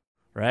deal,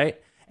 right?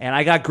 And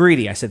I got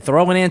greedy. I said,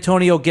 throw in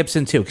Antonio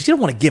Gibson too, because you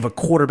don't want to give a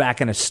quarterback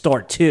and a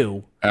start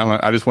 2. Alan,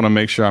 I just want to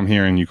make sure I'm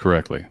hearing you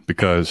correctly,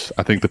 because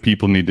I think the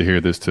people need to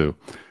hear this too.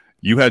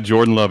 You had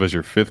Jordan Love as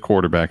your 5th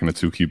quarterback in the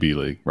 2 QB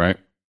league, right?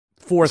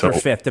 4th or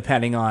 5th,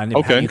 depending on how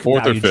you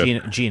 4th or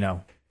 5th.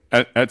 Geno.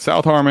 At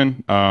South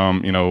Harmon,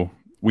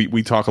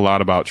 we talk a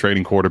lot about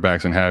trading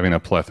quarterbacks and having a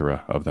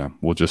plethora of them.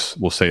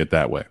 We'll say it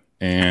that way.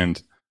 And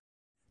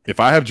if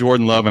I have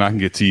Jordan Love and I can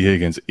get T.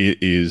 Higgins, it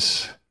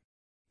is.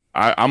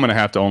 I'm going to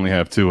have to only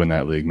have 2 in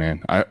that league,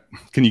 man.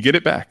 Can you get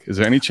it back? Is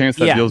there any chance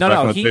that deal's back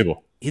on the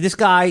table? This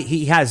guy,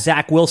 he has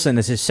Zach Wilson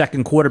as his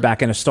 2nd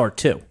quarterback and a start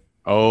 2.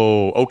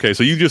 Oh, okay.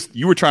 So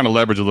you were trying to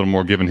leverage a little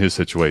more given his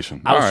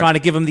situation. I was trying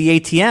to give him the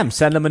ATM,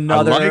 send him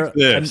another. I like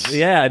this.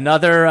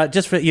 Another.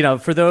 Just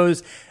for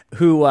those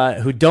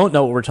who don't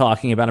know what we're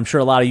talking about. I'm sure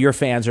a lot of your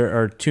fans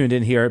are tuned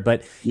in here,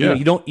 but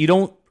you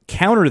don't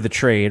counter the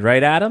trade,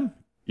 right, Adam?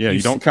 Yeah,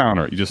 you don't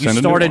counter it. You just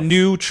start a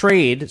new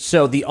trade,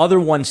 so the other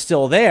one's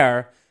still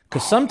there.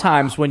 Because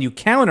sometimes when you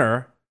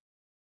counter,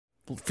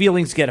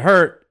 feelings get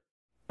hurt.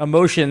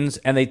 emotions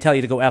and they tell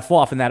you to go F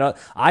off, and that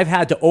I've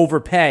had to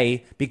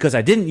overpay because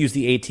I didn't use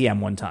the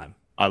ATM one time.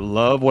 I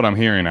love what I'm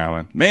hearing,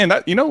 Alan. Man,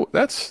 that's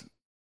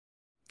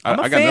I'm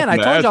a fan. I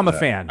told you I'm a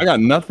fan. I got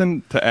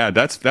nothing to add.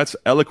 That's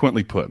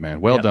eloquently put,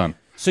 man. Well done.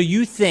 So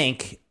you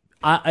think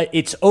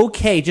it's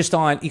okay just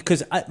on,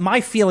 because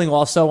my feeling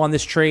also on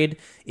this trade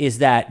is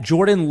that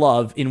Jordan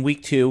Love in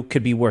week 2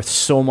 could be worth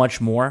so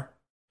much more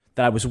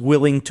that I was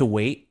willing to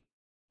wait.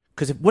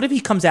 Because what if he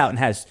comes out and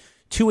has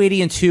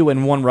 280 and 2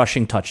 and 1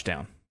 rushing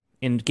touchdown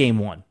in game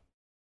 1?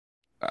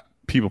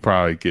 People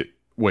probably get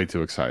way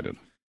too excited.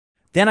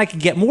 Then I could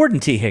get more than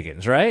T.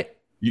 Higgins, right?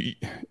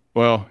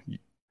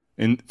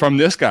 From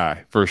this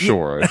guy, for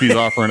sure, if he's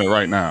offering it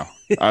right now.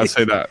 I'd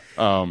say that.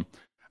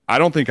 I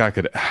don't think I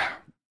could.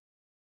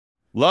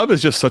 Love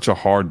is just such a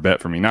hard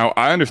bet for me. Now,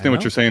 I understand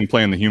what you're saying,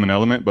 playing the human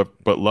element,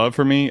 but Love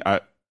for me,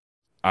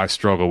 I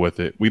struggle with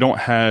it. We don't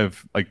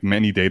have like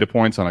many data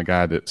points on a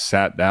guy that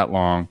sat that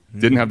long,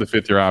 didn't have the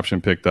 5th-year option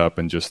picked up,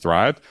 and just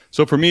thrived.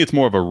 So for me, it's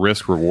more of a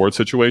risk-reward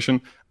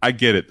situation. I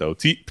get it, though.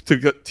 T.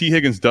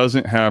 Higgins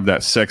doesn't have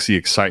that sexy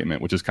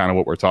excitement, which is kind of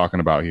what we're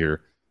talking about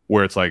here,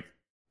 where it's like,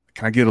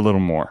 can I get a little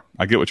more?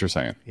 I get what you're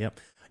saying. Yep.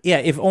 Yeah,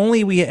 if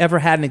only we ever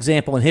had an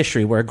example in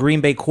history where a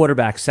Green Bay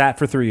quarterback sat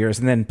for 3 years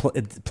and then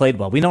played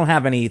well. We don't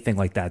have anything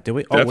like that, do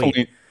we?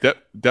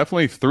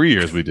 Definitely 3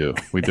 years we do.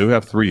 We do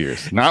have 3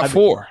 years, not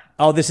 4.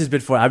 Oh, this has been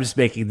 4. I'm just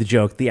making the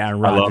joke, the Aaron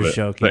Rodgers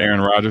joke. The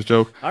Aaron Rodgers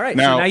joke. All right,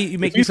 now you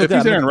make me feel good.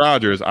 If he's Aaron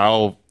Rodgers,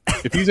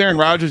 if he's Aaron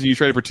Rodgers and you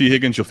trade for T.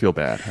 Higgins, you'll feel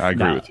bad. I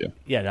agree with you.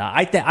 Yeah, no,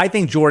 I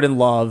think Jordan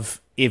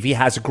Love, if he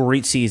has a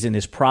great season,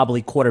 is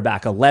probably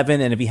quarterback 11,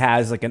 and if he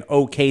has like an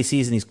okay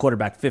season, he's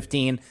quarterback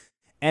 15.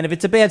 And if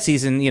it's a bad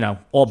season,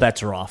 all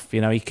bets are off.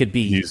 He could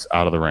be. He's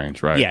out of the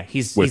range, right? Yeah,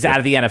 he's out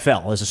of the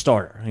NFL as a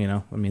starter.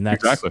 I mean,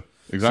 that's exactly.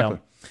 So,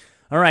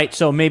 all right,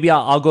 so maybe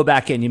I'll go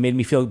back in. You made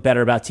me feel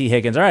better about T.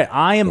 Higgins. All right,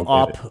 I am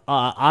up.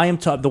 I am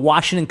top. The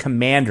Washington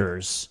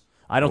Commanders.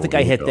 I don't think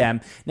I hit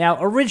them.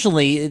 Now,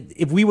 originally,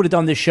 if we would have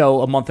done this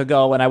show a month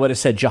ago and I would have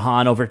said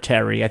Jahan over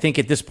Terry, I think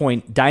at this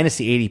point,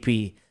 Dynasty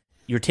ADP,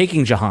 you're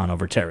taking Jahan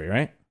over Terry,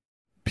 right?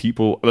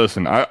 People,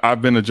 listen,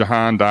 I've been a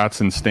Jahan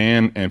Dotson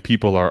stan, and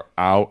people are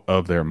out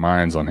of their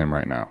minds on him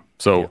right now.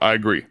 So I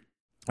agree.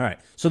 All right.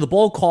 So the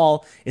bold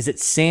call is that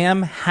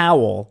Sam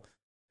Howell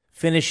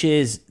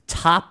finishes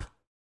top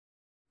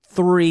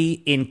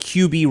 3 in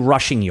QB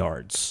rushing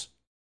yards.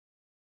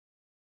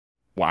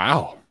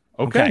 Wow.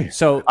 Okay.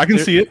 So I can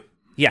see it.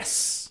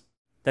 Yes.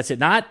 That's it.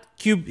 Not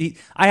QB.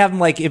 I have him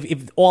like,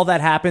 if all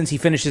that happens, he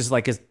finishes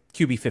like his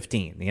QB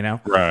 15,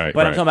 Right.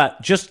 But I'm talking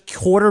about just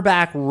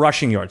quarterback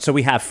rushing yards. So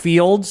we have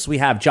Fields, we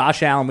have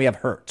Josh Allen, we have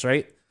Hurts,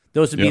 right?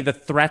 Those would be the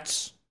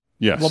threats.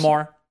 Yes.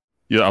 Lamar.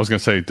 Yeah, I was going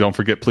to say,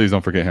 please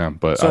don't forget him.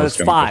 But so there's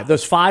 5.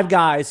 Those 5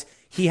 guys,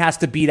 he has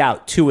to beat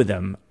out 2 of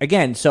them.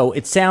 Again, so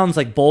it sounds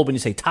like bold when you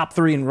say top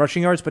 3 in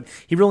rushing yards, but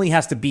he really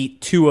has to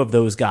beat 2 of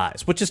those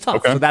guys, which is tough.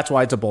 Okay. So that's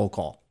why it's a bold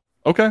call.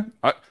 Okay.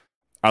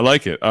 I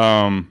like it.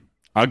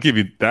 I'll give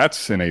you,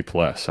 that's an A+.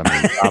 I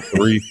mean, top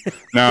 3.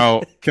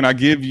 Now, can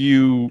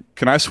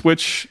I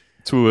switch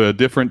to a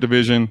different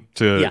division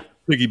to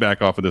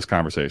piggyback off of this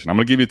conversation? I'm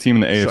going to give you a team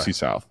in the AFC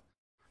South,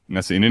 and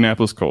that's the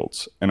Indianapolis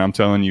Colts. And I'm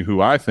telling you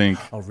who I think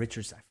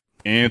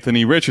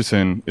Anthony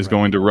Richardson is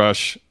going to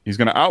rush. He's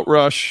going to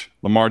outrush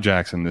Lamar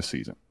Jackson this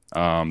season.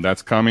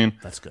 That's coming.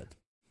 That's good.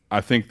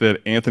 I think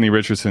that Anthony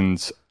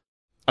Richardson's,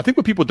 I think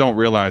what people don't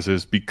realize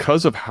is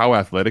because of how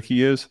athletic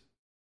he is,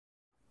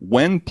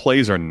 when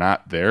plays are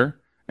not there,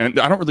 and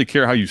I don't really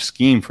care how you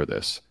scheme for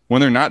this, when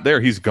they're not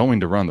there, he's going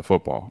to run the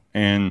football.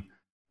 And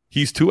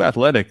he's too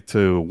athletic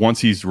to,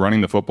 once he's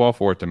running the football,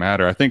 for it to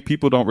matter. I think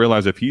people don't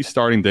realize if he's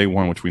starting day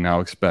 1, which we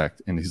now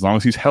expect, and as long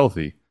as he's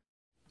healthy,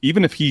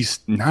 even if he's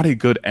not a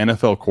good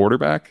NFL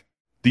quarterback,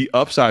 the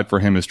upside for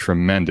him is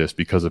tremendous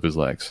because of his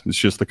legs. It's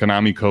just the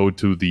Konami code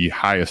to the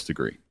highest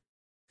degree.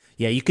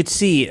 Yeah, you could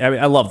see.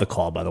 I love the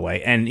call, by the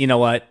way. And you know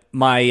what?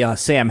 My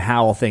Sam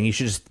Howell thing, you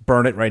should just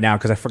burn it right now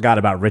because I forgot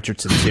about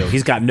Richardson, too.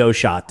 He's got no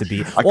shot to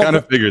beat. I kind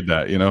of figured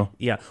that,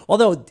 Yeah.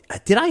 Although,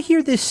 did I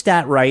hear this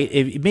stat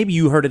right? Maybe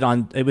you heard it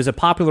it was a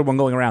popular one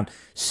going around.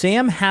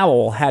 Sam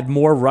Howell had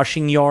more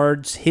rushing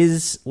yards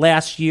his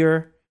last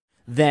year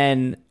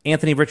than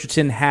Anthony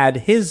Richardson had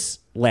his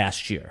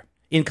last year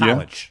in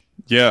college.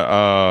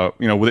 Yeah,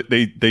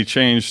 they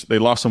changed. They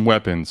lost some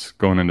weapons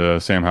going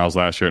into Sam Howell's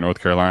last year at North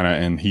Carolina,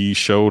 and he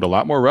showed a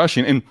lot more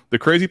rushing. And the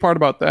crazy part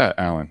about that,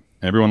 Alan,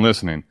 everyone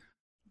listening,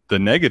 the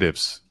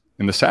negatives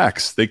in the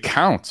sacks, they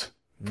count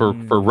for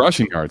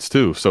rushing yards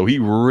too. So he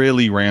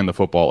really ran the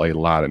football a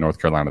lot at North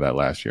Carolina that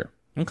last year.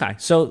 Okay,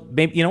 so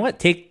maybe you know what?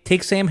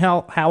 Take Sam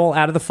Howell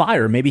out of the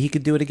fire. Maybe he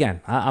could do it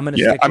again. I'm going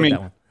to stick with that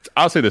one.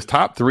 I'll say this,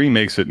 top 3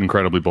 makes it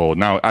incredibly bold.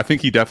 Now, I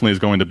think he definitely is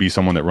going to be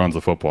someone that runs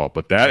the football,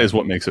 but that is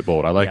what makes it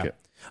bold. I like it.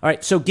 All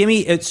right, so do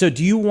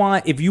you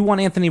want, if you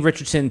want Anthony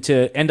Richardson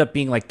to end up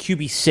being like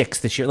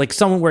QB6 this year, like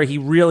someone where he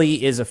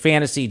really is a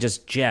fantasy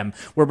just gem,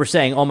 where we're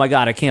saying, oh my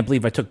God, I can't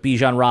believe I took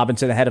Bijan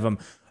Robinson ahead of him.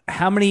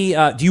 How many,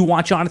 do you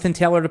want Jonathan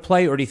Taylor to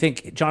play, or do you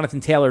think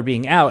Jonathan Taylor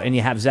being out and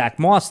you have Zach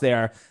Moss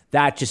there,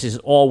 that just is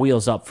all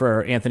wheels up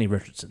for Anthony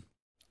Richardson?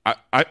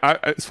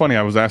 It's funny.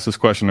 I was asked this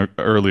question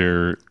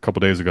earlier a couple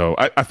days ago.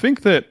 I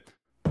think that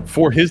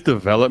for his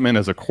development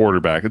as a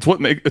quarterback,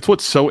 it's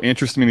what's so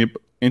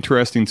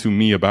interesting to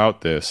me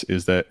about this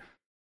is that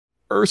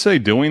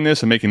Irsay doing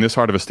this and making this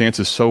hard of a stance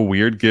is so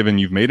weird, given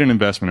you've made an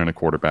investment in a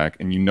quarterback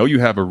and you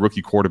have a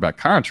rookie quarterback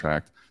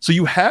contract. So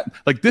you have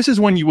this is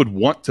when you would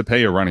want to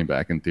pay a running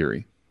back in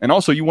theory, and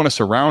also you want to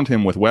surround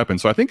him with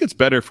weapons. So I think it's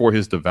better for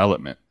his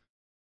development.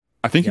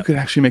 I think you could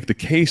actually make the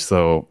case,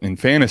 though, in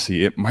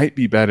fantasy, it might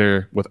be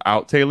better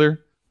without Taylor,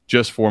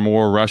 just for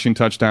more rushing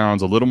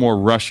touchdowns, a little more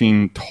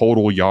rushing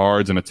total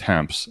yards and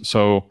attempts.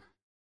 So,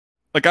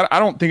 I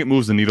don't think it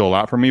moves the needle a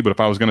lot for me, but if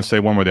I was going to say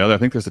one or the other, I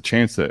think there's a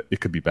chance that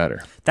it could be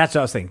better. That's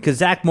what I was thinking. Because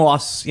Zach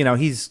Moss,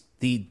 he's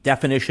the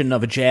definition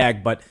of a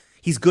Jag, but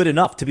he's good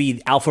enough to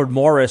be Alfred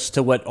Morris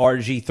to what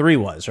RG3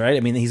 was, right? I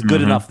mean, he's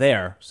good enough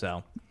there.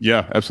 So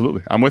yeah,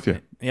 absolutely. I'm with you.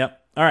 Yep.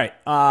 All right.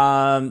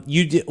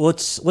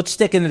 Let's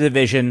stick in the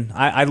division.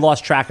 I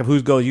lost track of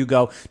who's go. You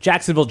go.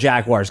 Jacksonville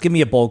Jaguars. Give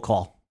me a bold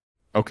call.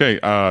 Okay.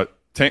 I'm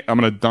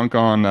going to dunk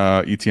on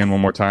Etienne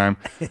one more time.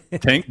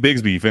 Tank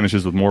Bigsby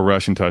finishes with more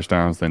rushing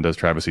touchdowns than does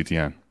Travis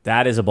Etienne.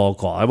 That is a bold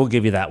call. I will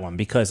give you that one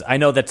because I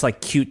know that's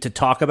cute to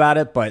talk about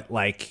it, but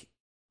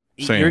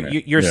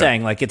you're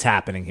saying it's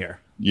happening here.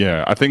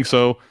 Yeah, I think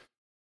so.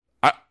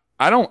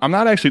 I'm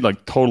not actually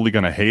totally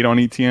going to hate on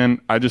Etienne.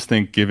 I just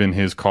think given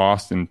his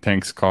cost and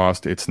Tank's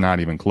cost, it's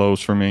not even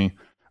close for me.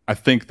 I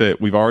think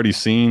that we've already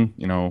seen,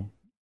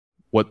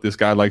 what this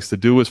guy likes to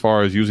do as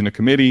far as using a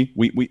committee.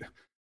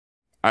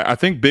 I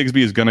think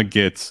Bigsby is going to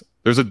get.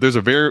 There's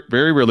a very,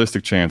 very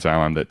realistic chance,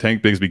 Alan, that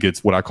Tank Bigsby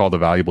gets what I call the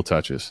valuable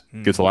touches,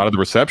 gets a lot of the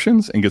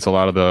receptions, and gets a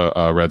lot of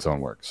the red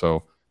zone work.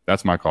 So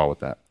that's my call with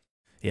that.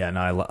 Yeah,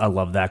 no, I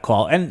love that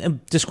call. And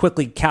just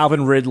quickly,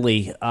 Calvin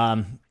Ridley.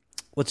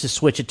 Let's just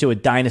switch it to a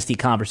dynasty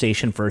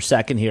conversation for a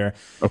second here.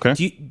 Okay.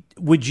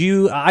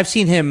 I've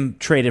seen him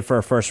traded for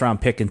a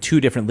first-round pick in 2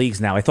 different leagues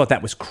now. I thought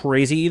that was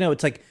crazy. Who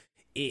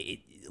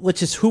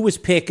was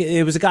pick?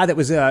 It was a guy that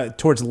was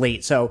towards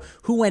late. So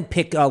who went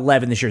pick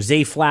 11 this year?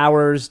 Zay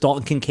Flowers,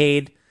 Dalton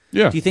Kincaid?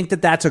 Yeah. Do you think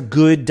that that's a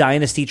good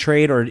dynasty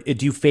trade, or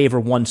do you favor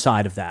one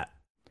side of that?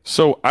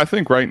 So I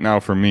think right now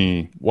for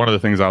me, one of the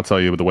things I'll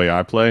tell you with the way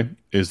I play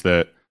is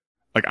that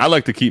I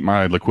like to keep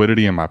my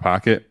liquidity in my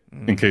pocket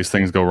in case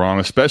things go wrong,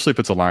 especially if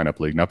it's a lineup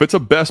league. Now, if it's a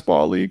best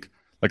ball league,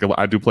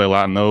 I do play a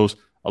lot in those,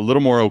 a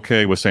little more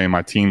okay with saying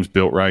my team's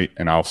built right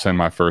and I'll send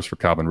my first for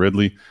Calvin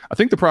Ridley. I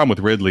think the problem with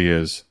Ridley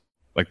is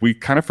we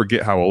kind of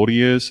forget how old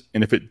he is.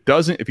 And if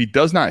he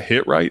does not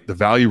hit right, the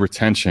value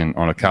retention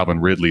on a Calvin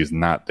Ridley is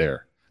not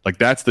there.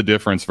 That's the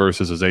difference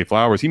versus a Zay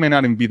Flowers. He may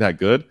not even be that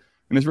good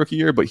in his rookie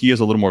year, but he has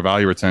a little more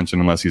value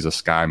retention unless he's a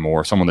Sky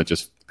Moore, someone that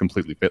just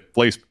completely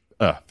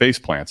face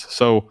plants.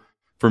 So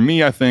for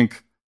me, I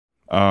think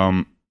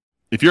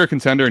if you're a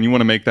contender and you want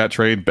to make that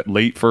trade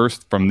late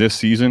first from this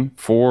season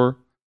for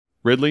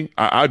Ridley,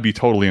 I'd be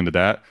totally into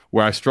that.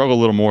 Where I struggle a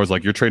little more is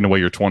you're trading away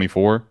your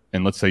 24,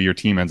 and let's say your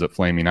team ends up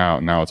flaming out,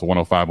 and now it's a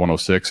 105,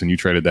 106, and you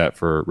traded that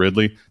for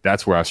Ridley.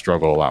 That's where I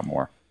struggle a lot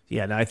more.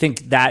 Yeah, no, I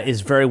think that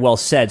is very well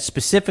said,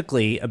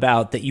 specifically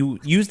about that you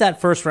use that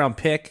first-round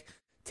pick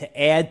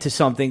to add to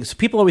something. So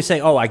people always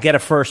say, I get a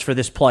first for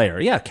this player.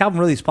 Yeah, Calvin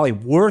Ridley is probably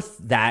worth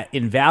that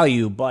in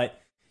value, but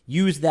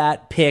use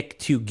that pick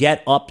to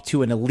get up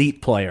to an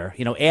elite player.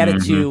 Add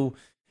it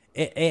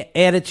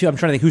to. I'm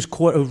trying to think who's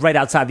right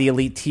outside the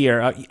elite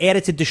tier. Add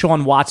it to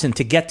Deshaun Watson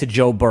to get to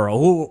Joe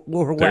Burrow.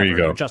 There you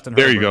go. Justin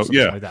there Herbert, you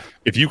go. Yeah.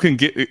 If you can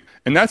get,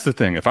 and that's the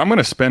thing. If I'm going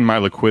to spend my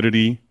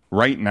liquidity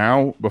right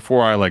now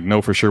before I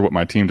know for sure what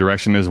my team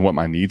direction is and what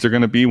my needs are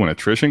going to be when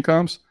attrition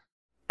comes,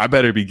 I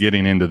better be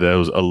getting into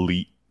those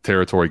elite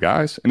territory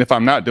guys. And if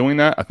I'm not doing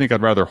that, I think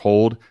I'd rather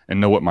hold and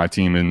know what my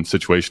team and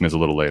situation is a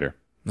little later.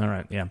 All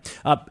right, yeah.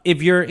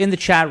 If you're in the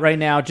chat right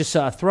now, just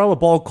throw a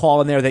bold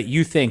call in there that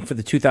you think for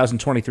the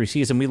 2023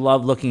 season. We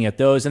love looking at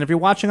those. And if you're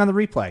watching on the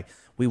replay,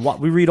 we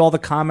read all the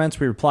comments,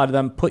 we reply to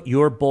them. Put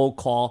your bold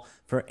call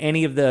for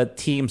any of the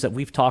teams that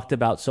we've talked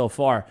about so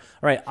far. All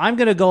right, I'm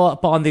going to go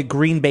up on the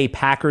Green Bay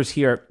Packers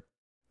here.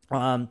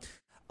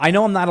 I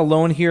know I'm not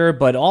alone here,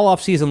 but all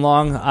offseason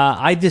long,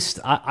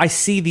 I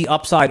see the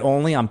upside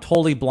only. I'm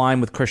totally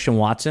blind with Christian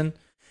Watson.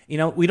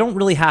 We don't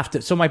really have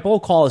to. So my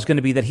bold call is going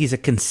to be that he's a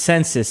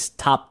consensus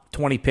top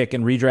 20 pick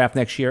in redraft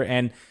next year.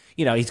 And,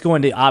 he's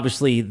going to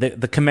obviously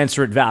the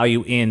commensurate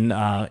value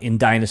in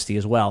Dynasty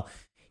as well.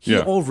 He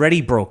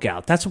already broke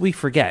out. That's what we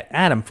forget.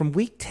 Adam, from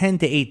week 10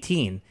 to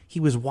 18, he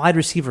was wide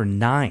receiver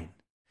 9.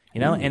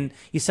 And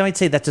you might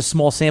say that's a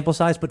small sample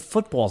size, but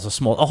football's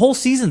a whole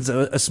season's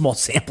a small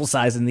sample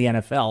size in the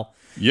NFL.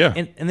 Yeah.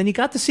 And then you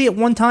got to see it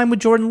one time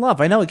with Jordan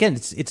Love. I know, again,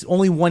 it's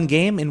only one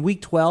game in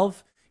week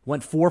 12.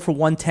 Went 4 for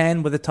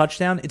 110 with a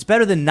touchdown. It's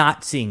better than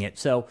not seeing it.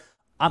 So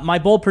my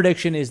bold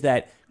prediction is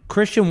that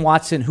Christian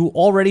Watson, who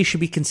already should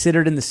be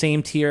considered in the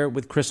same tier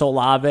with Chris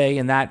Olave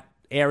in that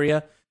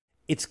area,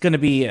 it's going to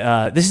be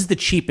this is the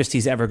cheapest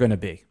he's ever going to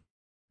be.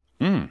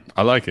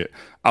 I like it.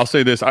 I'll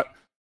say this.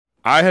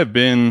 I have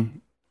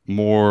been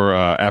more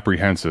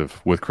apprehensive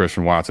with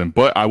Christian Watson,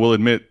 but I will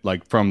admit,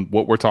 from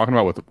what we're talking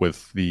about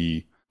with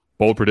the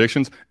bold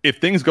predictions. If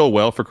things go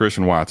well for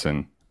Christian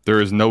Watson, there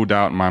is no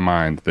doubt in my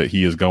mind that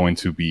he is going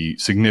to be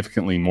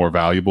significantly more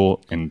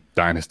valuable in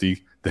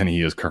Dynasty than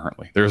he is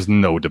currently. There's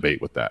no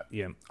debate with that.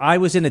 Yeah. I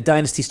was in a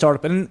Dynasty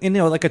startup and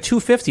like a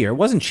 250er. It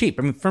wasn't cheap.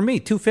 I mean, for me,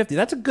 250,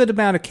 that's a good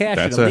amount of cash.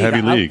 That's a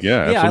heavy league.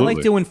 Yeah, absolutely. I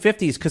like doing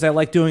 50s because I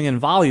like doing in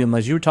volume,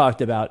 as you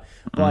talked about.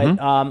 But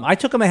I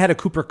took him ahead of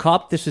Cooper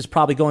Kupp. This is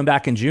probably going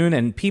back in June,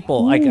 and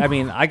people,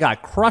 I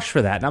got crushed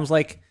for that. And I was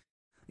like,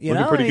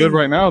 looking pretty good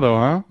right now, though,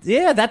 huh?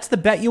 Yeah, that's the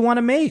bet you want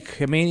to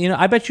make. I mean,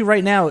 I bet you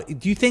right now,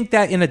 do you think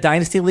that in a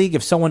Dynasty league,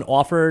 if someone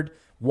offered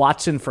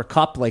Watson for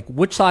Kupp, like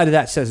which side of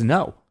that says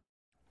no?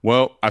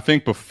 Well, I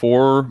think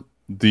before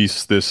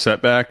this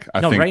setback,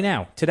 I think right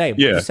now, today,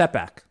 with the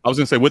setback. I was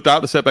going to say,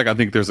 without the setback, I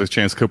think there's a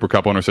chance Cooper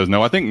Kupp owner says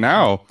no. I think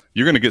now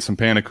you're going to get some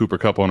panic Cooper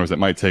Kupp owners that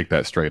might take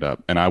that straight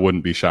up, and I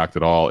wouldn't be shocked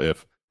at all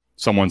if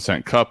someone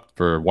sent Kupp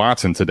for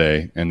Watson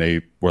today, and they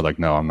were like,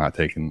 "No, I'm not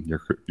taking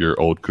your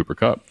old Cooper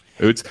Kupp."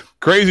 It's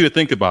crazy to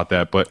think about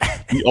that, but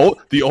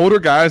the older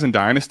guys in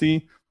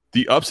Dynasty,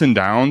 the ups and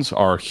downs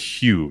are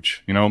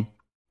huge.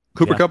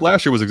 Cooper Kupp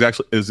last year was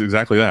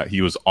exactly that.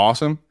 He was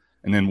awesome.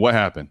 And then what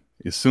happened?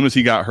 As soon as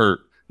he got hurt,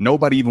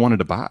 nobody even wanted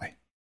to buy.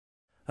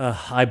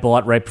 I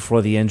bought right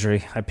before the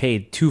injury. I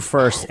paid 2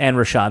 firsts and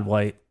Rachaad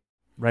White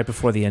right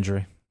before the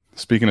injury.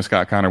 Speaking of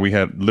Scott Connor, we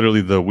had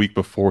literally the week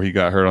before he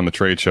got hurt on the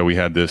trade show, we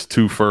had this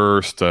 2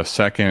 first,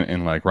 second,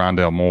 and like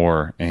Rondale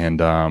Moore.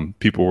 And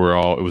people were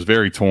it was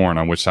very torn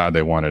on which side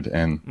they wanted.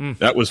 And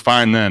that was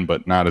fine then,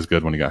 but not as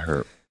good when he got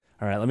hurt.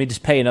 All right, let me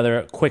just pay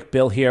another quick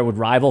bill here with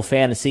Rival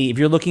Fantasy. If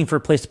you're looking for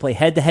a place to play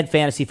head-to-head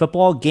fantasy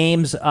football,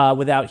 games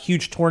without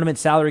huge tournament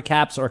salary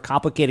caps or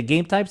complicated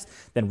game types,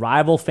 then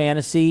Rival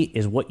Fantasy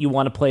is what you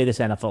want to play this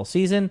NFL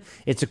season.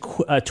 It's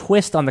a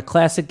twist on the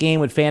classic game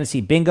with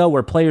Fantasy Bingo,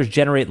 where players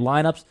generate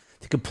lineups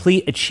to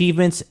complete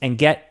achievements and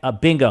get a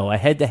bingo, a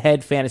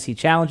head-to-head fantasy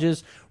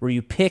challenges where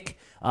you pick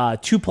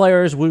 2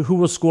 players who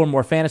will score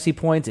more fantasy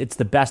points. It's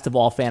the best of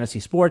all fantasy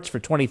sports for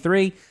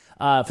 23.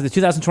 For the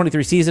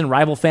 2023 season,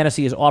 Rival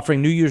Fantasy is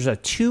offering new users a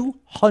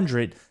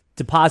 $200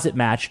 deposit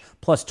match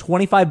plus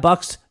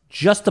 $25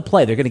 just to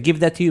play. They're going to give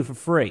that to you for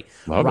free.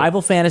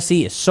 Rival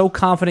Fantasy is so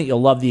confident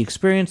you'll love the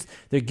experience.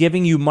 They're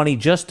giving you money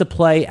just to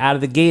play out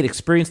of the gate.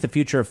 Experience the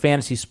future of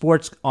fantasy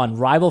sports on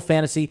Rival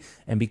Fantasy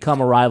and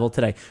become a rival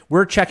today.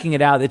 We're checking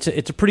it out.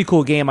 It's a pretty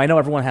cool game. I know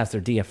everyone has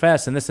their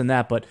DFS and this and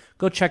that, but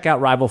go check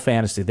out Rival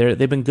Fantasy.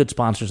 They've been good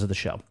sponsors of the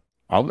show.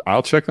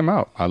 I'll check them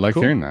out. I like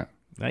hearing that.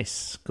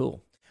 Nice.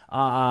 Cool.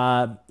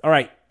 All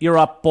right, you're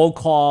up. Bold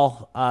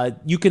call.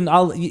 You can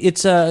spin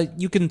the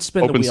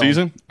wheel. Open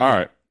season. All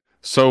right.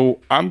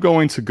 So I'm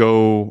going to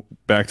go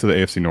back to the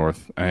AFC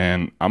North,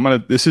 and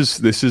This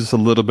is a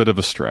little bit of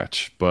a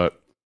stretch,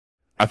 but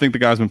I think the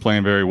guy's been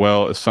playing very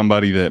well. As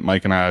somebody that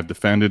Mike and I have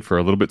defended for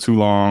a little bit too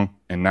long,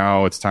 and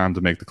now it's time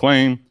to make the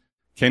claim.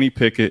 Kenny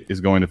Pickett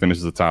is going to finish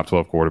as the top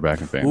 12 quarterback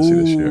in fantasy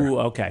this year.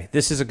 Okay,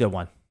 this is a good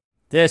one.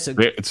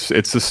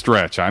 It's a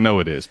stretch. I know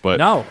it is, but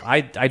no, I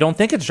don't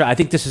think it's a stretch. I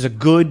think this is a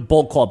good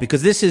bold call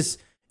because it's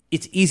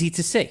easy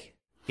to see.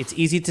 It's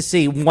easy to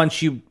see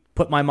once you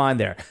put my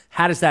mind there.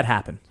 How does that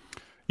happen?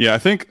 Yeah, I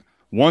think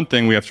one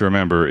thing we have to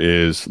remember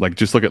is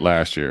just look at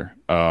last year.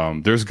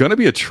 There's going to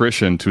be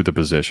attrition to the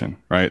position,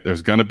 right?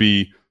 There's going to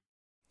be.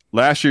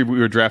 Last year we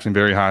were drafting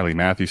very highly.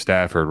 Matthew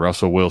Stafford,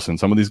 Russell Wilson.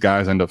 Some of these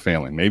guys end up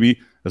failing. Maybe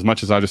as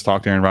much as I just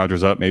talked Aaron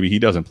Rodgers up, maybe he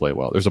doesn't play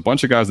well. There's a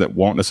bunch of guys that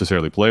won't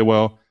necessarily play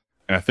well.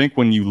 And I think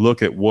when you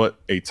look at what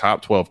a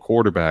top 12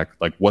 quarterback,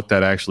 what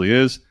that actually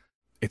is,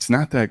 it's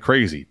not that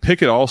crazy.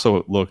 Pickett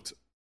also looked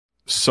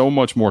so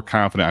much more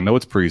confident. I know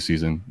it's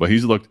preseason, but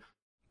he's looked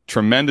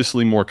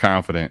tremendously more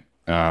confident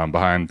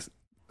behind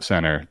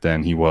center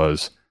than he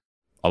was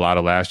a lot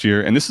of last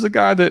year. And this is a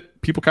guy that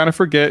people kind of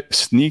forget,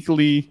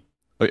 sneakily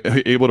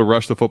able to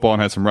rush the football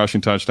and had some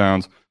rushing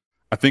touchdowns.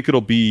 I think it'll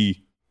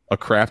be a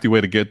crafty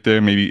way to get there.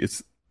 Maybe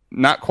it's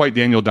not quite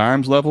Daniel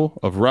Dimes level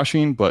of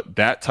rushing, but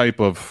that type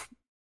of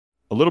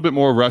a little bit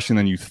more rushing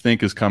than you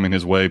think is coming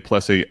his way,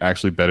 plus a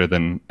actually better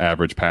than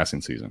average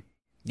passing season.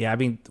 Yeah, I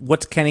mean,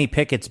 what's Kenny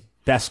Pickett's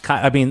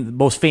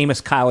most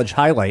famous college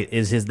highlight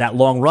is that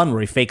long run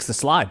where he fakes the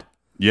slide.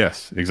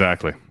 Yes,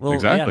 exactly. Well,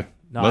 exactly.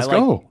 Yeah. No, Let's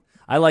go.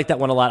 I like that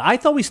one a lot. I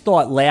always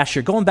thought last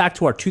year, going back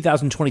to our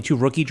 2022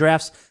 rookie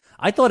drafts,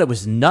 I thought it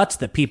was nuts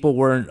that people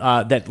weren't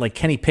that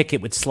Kenny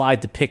Pickett would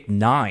slide to pick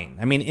 9.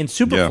 I mean, in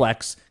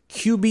Superflex,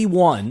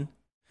 QB1.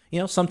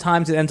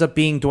 Sometimes it ends up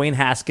being Dwayne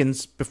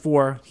Haskins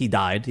before he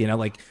died,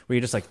 where you're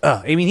just like,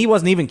 ugh. I mean, he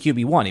wasn't even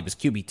QB1, he was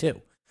QB2.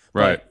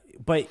 Right.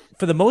 But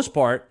for the most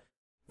part,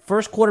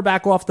 first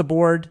quarterback off the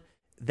board,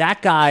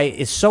 that guy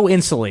is so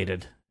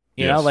insulated.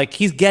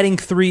 He's getting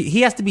 3.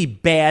 He has to be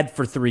bad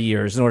for 3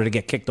 years in order to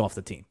get kicked off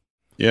the team.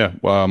 Yeah.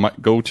 Well,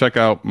 go check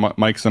out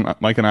Mike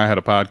and I had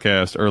a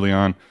podcast early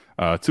on.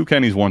 2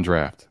 Kennys, 1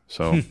 draft.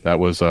 So that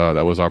was our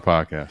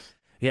podcast.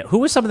 Yeah, who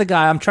was some of the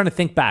guy? I'm trying to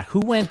think back. Who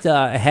went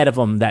ahead of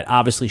him that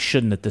obviously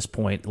shouldn't at this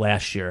point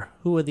last year?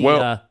 Who were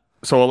the?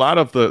 So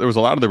there was a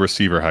lot of the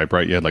receiver hype,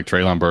 right? You had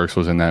Treylon Burks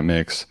was in that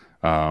mix.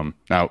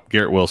 Now,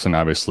 Garrett Wilson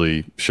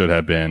obviously should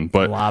have been,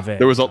 but it.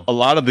 There was a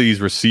lot of these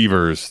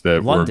receivers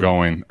that London. were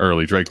going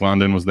early. Drake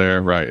London was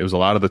there, right? It was a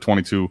lot of the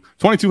 22.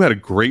 22 had a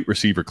great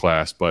receiver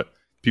class, but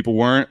people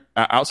weren't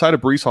outside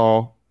of Breece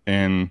Hall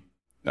and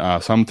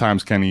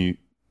sometimes Kenny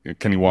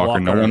Walker.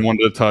 No one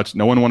wanted to touch.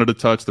 No one wanted to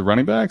touch the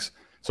running backs.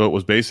 So it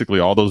was basically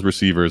all those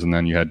receivers, and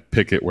then you had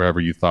Pickett wherever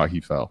you thought he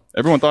fell.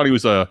 Everyone thought he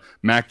was a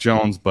Mac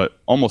Jones, but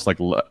almost like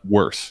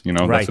worse. You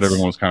know, Right. That's what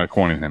everyone was kind of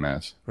coining him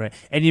as. Right.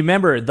 And you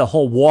remember the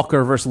whole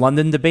Walker versus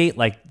London debate?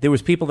 Like, there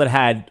was people that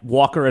had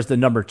Walker as the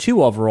number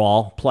 2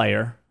 overall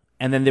player,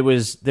 and then there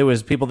was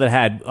people that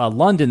had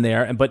London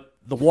there, but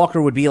the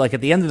Walker would be like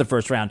at the end of the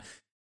first round.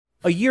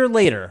 A year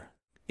later,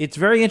 it's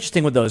very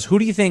interesting with those. Who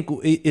do you think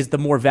is the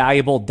more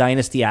valuable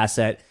dynasty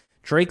asset,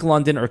 Drake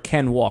London or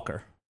Ken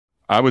Walker?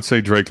 I would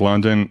say Drake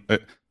London.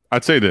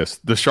 I'd say this.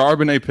 The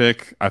Charbonnet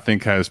pick, I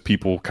think, has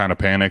people kind of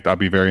panicked. I'll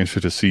be very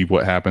interested to see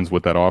what happens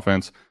with that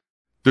offense.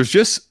 There's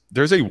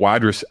a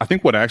wide receiver. I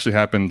think what actually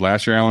happened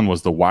last year, Alan,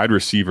 was the wide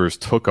receivers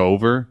took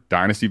over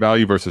dynasty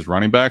value versus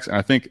running backs. And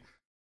I think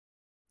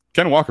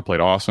Ken Walker played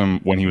awesome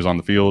when he was on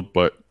the field,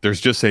 but there's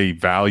just a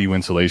value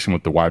insulation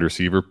with the wide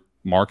receiver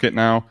market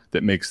now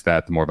that makes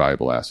that the more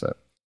valuable asset.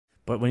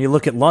 But when you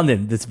look at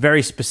London, this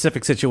very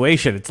specific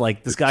situation, it's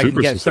like this guy can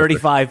get specific.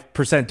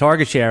 35%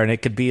 target share, and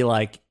it could be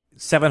like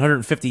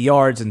 750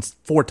 yards and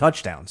 4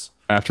 touchdowns.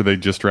 After they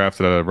just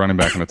drafted a running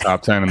back in the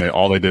top 10, and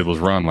all they did was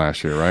run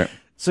last year, right?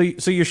 So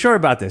you're sure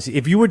about this?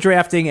 If you were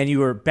drafting and you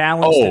were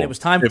balanced and it was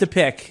time to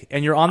pick,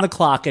 and you're on the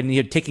clock and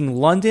you're taking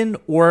London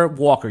or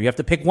Walker, you have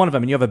to pick one of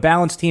them, and you have a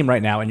balanced team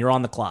right now, and you're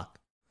on the clock.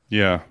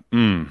 Yeah.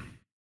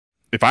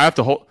 If I have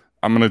to hold...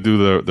 I'm going to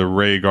do the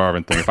Ray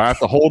Garvin thing. If I have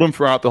to hold him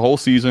throughout the whole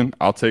season,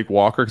 I'll take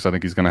Walker because I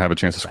think he's going to have a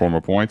chance to score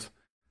more points.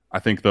 I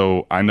think,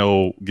 though, I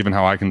know given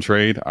how I can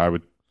trade,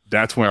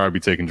 that's where I'd be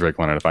taking Drake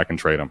London if I can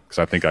trade him because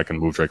I think I can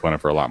move Drake London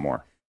for a lot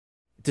more.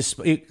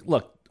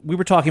 Look, we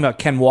were talking about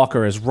Ken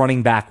Walker as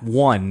running back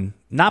 1,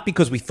 not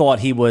because we thought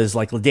he was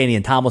like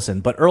LaDainian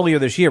Tomlinson, but earlier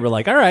this year, we're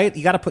like, all right,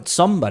 you got to put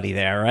somebody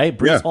there, right?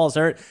 Breece Hall's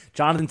hurt.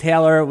 Jonathan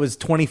Taylor was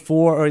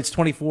 24, or it's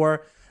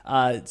 24.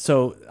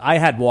 So I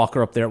had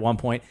Walker up there at one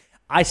point.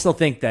 I still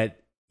think that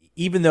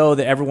even though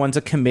that everyone's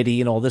a committee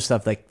and all this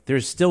stuff, like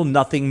there's still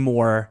nothing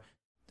more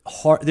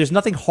hard. There's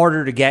nothing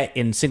harder to get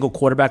in single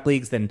quarterback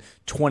leagues than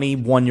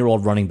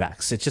 21-year-old running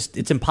backs.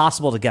 It's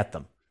impossible to get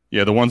them.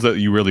 Yeah, the ones that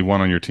you really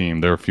want on your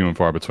team, they're few and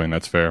far between.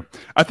 That's fair.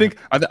 I think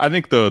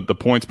the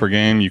points per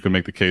game, you can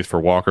make the case for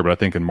Walker, but I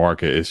think in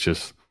market, it's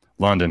just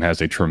London has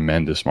a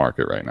tremendous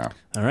market right now.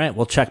 All right,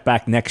 we'll check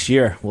back next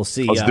year. We'll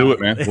see. Let's do it,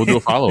 man. We'll do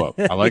a follow-up.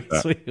 I like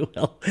that. Yes, we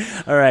will.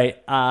 All right.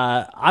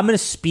 I'm going to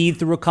speed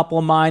through a couple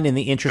of mine in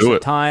the interest of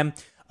time.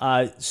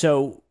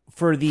 So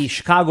for the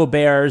Chicago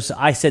Bears,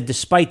 I said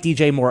despite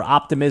DJ Moore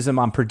optimism,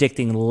 I'm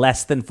predicting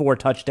less than 4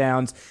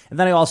 touchdowns. And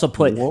then I also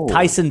put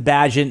Tyson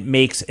Bagent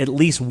makes at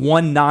least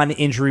one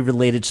non-injury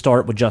related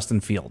start with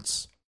Justin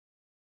Fields.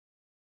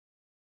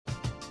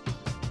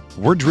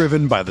 We're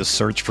driven by the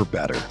search for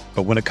better.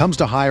 But when it comes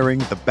to hiring,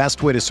 the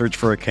best way to search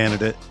for a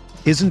candidate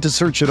isn't to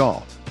search at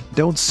all.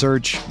 Don't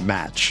search,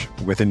 match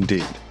with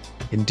Indeed.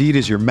 Indeed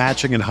is your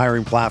matching and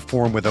hiring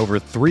platform with over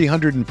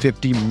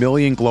 350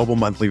 million global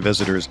monthly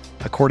visitors,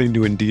 according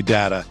to Indeed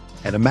data,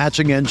 and a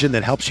matching engine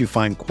that helps you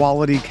find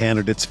quality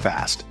candidates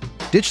fast.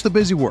 Ditch the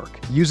busy work.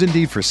 Use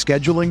Indeed for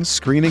scheduling,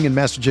 screening, and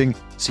messaging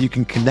so you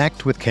can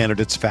connect with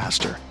candidates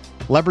faster.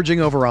 Leveraging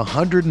over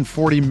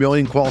 140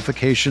 million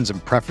qualifications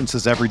and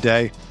preferences every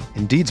day,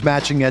 Indeed's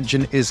matching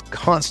engine is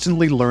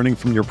constantly learning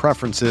from your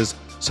preferences,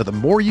 so the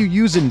more you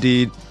use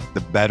Indeed,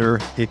 the better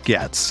it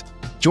gets.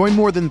 Join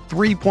more than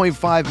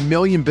 3.5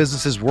 million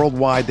businesses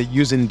worldwide that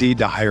use Indeed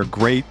to hire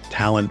great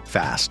talent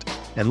fast.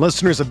 And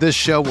listeners of this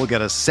show will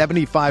get a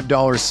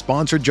 $75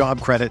 sponsored job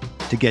credit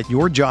to get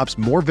your jobs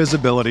more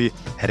visibility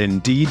at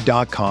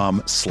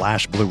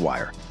Indeed.com/Blue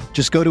Wire.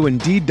 Just go to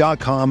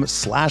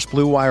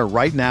Indeed.com/Blue Wire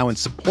right now and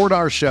support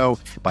our show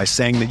by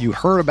saying that you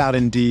heard about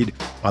Indeed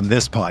on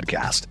this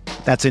podcast.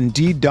 That's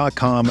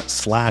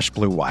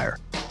Indeed.com/Blue Wire.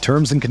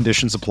 Terms and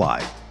conditions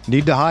apply.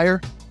 Need to hire?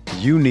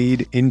 You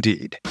need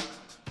Indeed.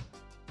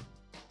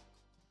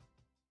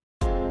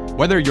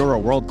 Whether you're a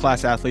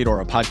world-class athlete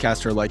or a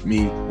podcaster like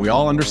me, we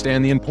all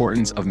understand the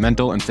importance of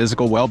mental and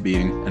physical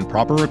well-being and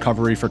proper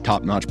recovery for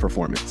top-notch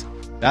performance.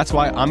 That's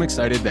why I'm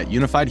excited that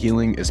Unified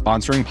Healing is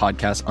sponsoring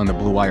podcasts on the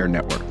Blue Wire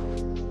Network.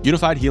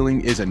 Unified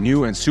Healing is a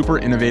new and super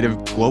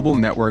innovative global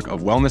network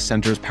of wellness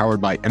centers powered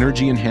by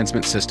Energy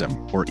Enhancement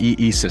System, or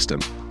EE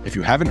System. If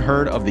you haven't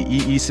heard of the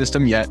EE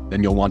System yet,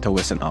 then you'll want to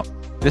listen up.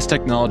 This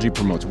technology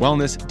promotes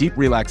wellness, deep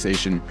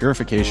relaxation,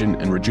 purification,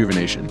 and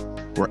rejuvenation.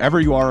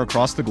 Wherever you are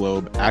across the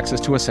globe,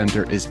 access to a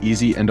center is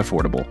easy and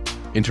affordable.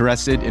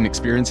 Interested in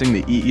experiencing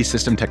the EE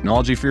System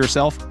technology for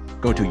yourself?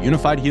 Go to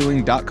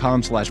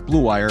unifiedhealing.com/Blue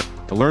Wire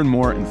to learn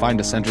more and find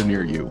a center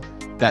near you.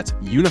 That's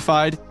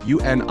unified,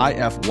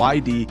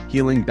 UNIFYD,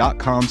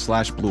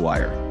 healing.com/Blue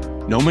Wire.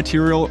 No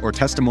material or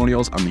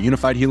testimonials on the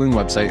Unified Healing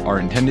website are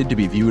intended to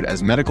be viewed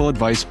as medical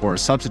advice or a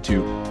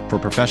substitute for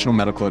professional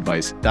medical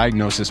advice,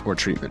 diagnosis, or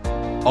treatment.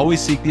 Always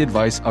seek the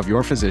advice of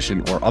your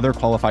physician or other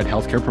qualified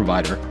healthcare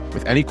provider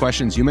with any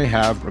questions you may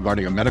have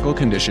regarding a medical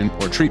condition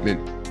or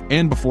treatment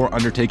and before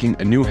undertaking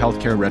a new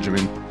healthcare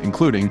regimen,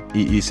 including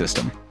EE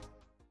system.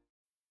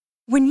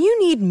 When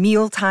you need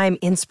mealtime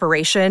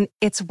inspiration,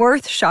 it's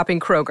worth shopping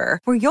Kroger,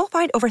 where you'll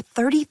find over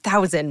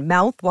 30,000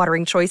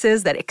 mouth-watering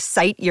choices that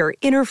excite your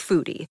inner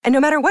foodie. And no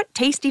matter what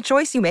tasty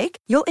choice you make,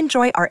 you'll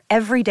enjoy our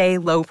everyday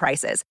low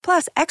prices,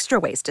 plus extra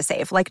ways to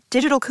save, like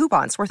digital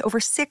coupons worth over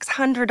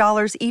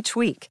 $600 each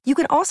week. You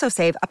can also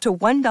save up to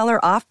 $1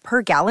 off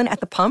per gallon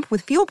at the pump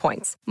with fuel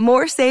points.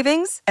 More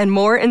savings and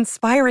more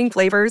inspiring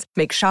flavors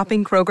make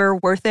shopping Kroger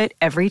worth it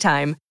every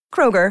time.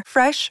 Kroger,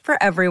 fresh for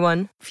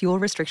everyone. Fuel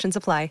restrictions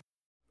apply.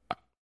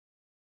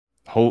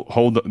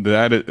 Hold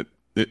that.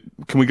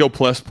 Can we go A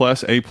plus?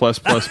 Whoa.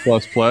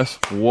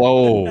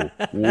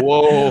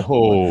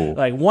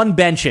 Like one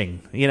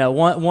benching,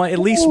 one at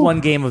least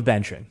one game of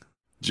benching.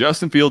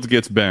 Justin Fields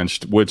gets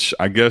benched, which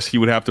I guess he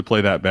would have to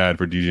play that bad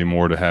for DJ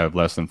Moore to have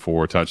less than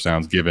 4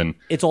 touchdowns given.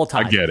 It's all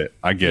time.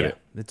 I get it.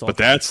 It's all but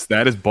time.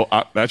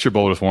 that's your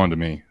boldest one to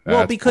me.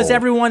 Well, because bold.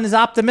 Everyone is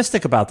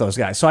optimistic about those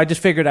guys. So I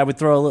just figured I would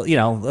throw a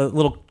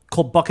little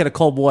cold bucket of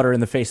cold water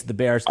in the face of the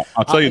Bears.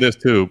 I'll tell you this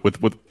too. With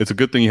it's a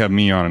good thing you have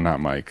me on and not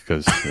Mike,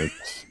 because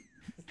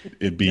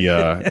it'd be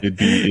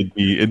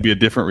a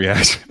different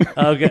reaction.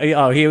 Okay.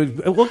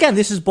 Well, again,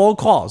 this is bold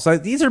calls.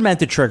 These are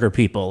meant to trigger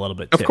people a little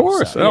bit, too. Of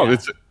course. So, yeah.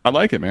 I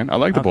like it, man. I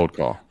like the bold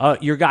call.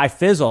 Your guy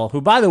Fizzle,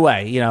 who, by the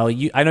way,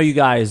 I know you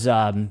guys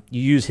you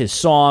use his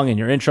song and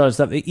your intro and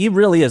stuff. He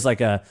really is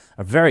like a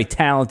very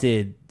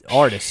talented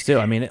artist too.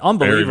 I mean,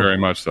 unbelievable. Very, very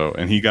much so.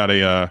 And he got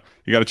a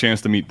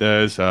chance to meet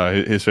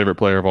Dez, his favorite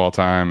player of all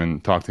time,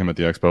 and talk to him at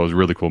the Expo. It was a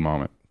really cool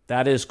moment.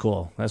 That is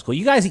cool. That's cool.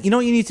 You guys, you know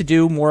what you need to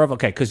do more of?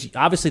 Okay, because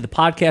obviously the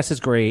podcast is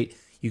great.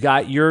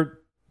 You're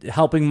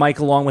helping Mike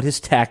along with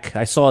his tech.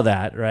 I saw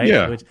that, right?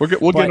 Yeah,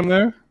 we'll get him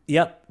there.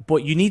 Yep.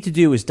 What you need to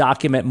do is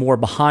document more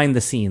behind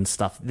the scenes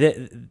stuff.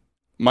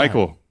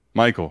 Michael,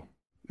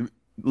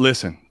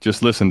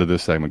 just listen to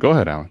this segment. Go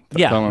ahead, Alan.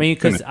 I mean,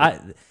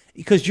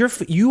 because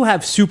you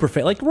have super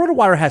fans. Like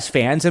RotoWire has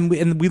fans, and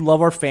we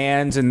love our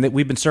fans, and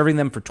we've been serving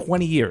them for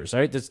 20 years.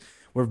 Right?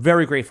 We're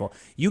very grateful.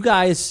 You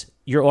guys,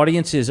 your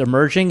audience is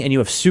emerging, and you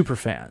have super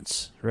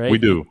fans, right? We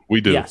do.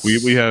 Yes.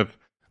 We have.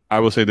 I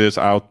will say this.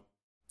 I'll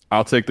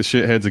take the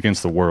shitheads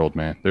against the world,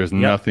 man. There's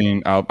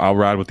nothing. I'll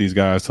ride with these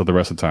guys till the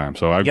rest of the time.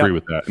 So I agree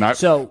with that.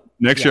 And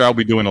next year I'll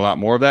be doing a lot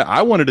more of that.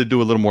 I wanted to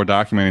do a little more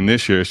documenting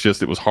this year. It's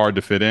just it was hard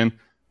to fit in.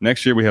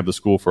 Next year we have the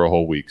school for a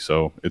whole week,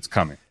 so it's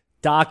coming.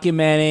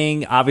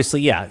 Documenting,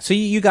 obviously, yeah. So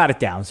you got it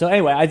down. So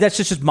anyway, that's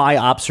just my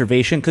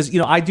observation, because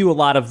I do a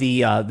lot of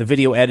the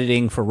video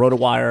editing for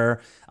RotoWire,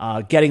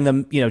 getting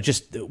them.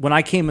 Just when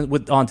I came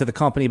onto the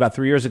company about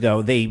 3 years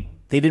ago, they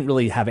didn't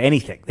really have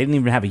anything. They didn't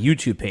even have a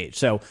YouTube page.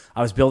 So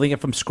I was building it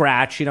from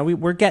scratch.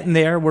 We're getting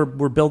there.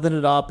 We're building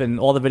it up, and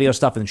all the video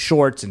stuff and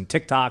shorts and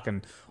TikTok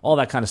and all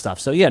that kind of stuff.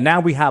 So yeah, now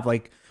we have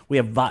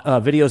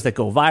videos that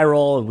go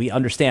viral, and we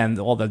understand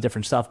all the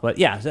different stuff. But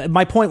yeah,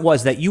 my point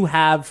was that you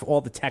have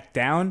all the tech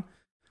down.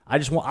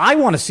 I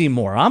want to see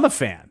more. I'm a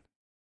fan.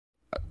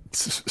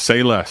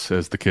 Say less,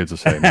 as the kids will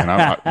say, man.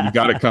 You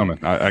got it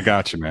coming. I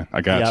got you, man.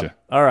 I got you.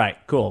 All right.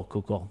 Cool.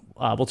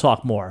 We'll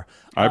talk more.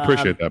 I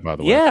appreciate that, by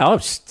the way. Yeah.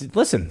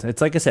 Listen,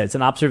 it's like I said, it's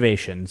an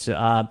observation. So,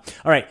 all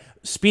right.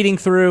 Speeding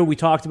through, we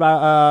talked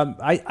about,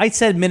 I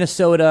said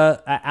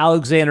Minnesota,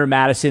 Alexander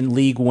Madison,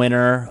 league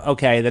winner.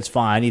 Okay, that's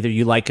fine. Either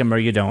you like him or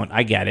you don't.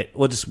 I get it.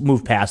 We'll just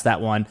move past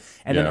that one.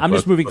 And then I'm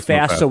just moving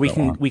fast so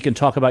we can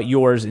talk about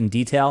yours in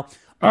detail.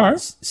 All right.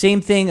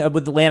 Same thing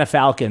with the Atlanta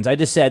Falcons. I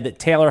just said that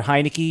Taylor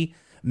Heineke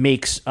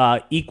makes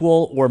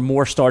equal or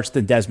more starts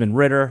than Desmond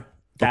Ridder.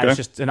 That's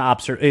just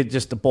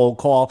just a bold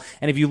call.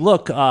 And if you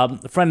look, a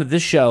friend of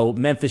this show,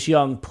 Memphis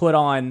Young,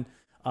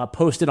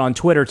 posted on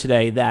Twitter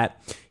today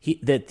that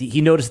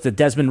he noticed that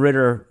Desmond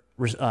Ridder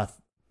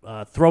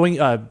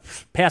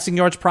passing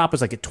yards prop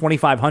was like at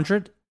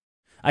 2,500.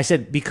 I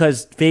said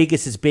because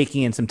Vegas is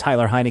baking in some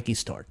Tyler Heineke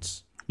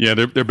starts. Yeah,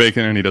 they're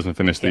baking in. He doesn't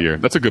finish the year.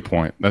 That's a good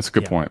point.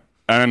 Point.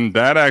 And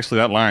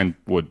that line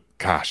would,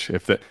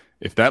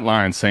 if that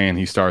line's saying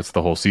he starts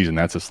the whole season,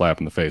 that's a slap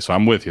in the face. So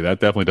I'm with you. That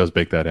definitely does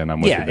bake that in. I'm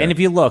with you there. And if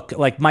you look,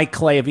 like Mike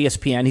Clay of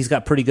ESPN, he's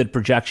got pretty good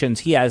projections.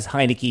 He has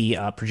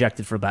Heineke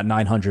projected for about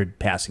 900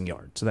 passing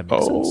yards. So that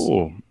makes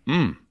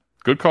sense.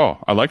 Good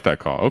call. I like that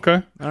call.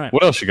 Okay. All right.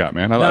 What else you got,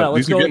 man?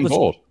 These are getting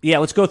bold. Yeah,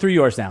 let's go through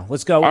yours now.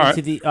 Let's go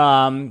into the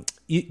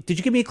did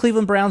you give me a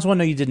Cleveland Browns one?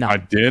 No, you did not. I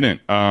didn't.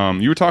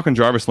 You were talking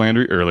Jarvis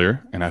Landry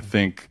earlier, and I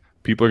think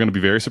people are going to be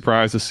very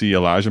surprised to see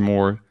Elijah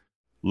Moore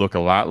look a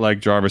lot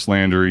like Jarvis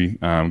Landry,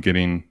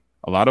 getting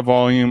a lot of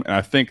volume. And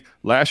I think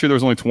last year there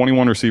was only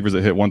 21 receivers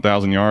that hit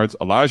 1,000 yards.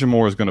 Elijah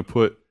Moore is going to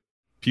put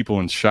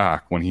people in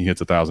shock when he hits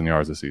 1,000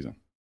 yards this season.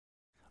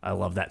 I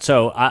love that.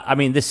 So, I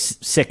mean, this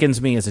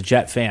sickens me as a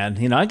Jet fan.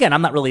 Again,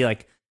 I'm not really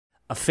like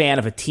a fan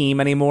of a team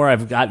anymore.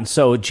 I've gotten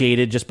so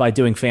jaded just by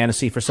doing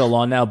fantasy for so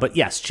long now. But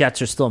yes,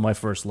 Jets are still my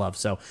first love.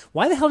 So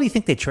why the hell do you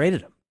think they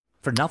traded him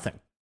for nothing?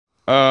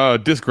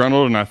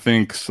 Disgruntled, and I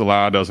think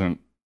Salah doesn't.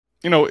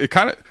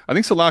 I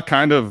think Salah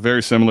kind of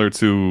very similar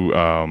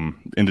to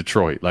in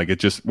Detroit. Like, it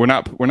just we're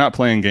not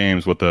playing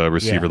games with a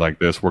receiver like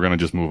this. We're gonna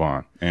just move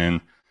on.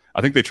 And I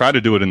think they tried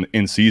to do it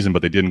in season,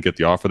 but they didn't get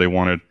the offer they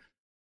wanted.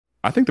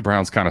 I think the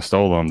Browns kind of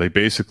stole them. They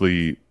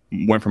basically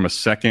went from a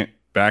second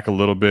back a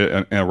little bit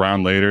and a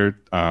round later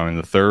in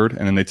the third,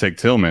 and then they take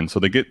Tillman. So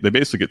they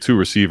basically get 2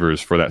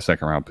 receivers for that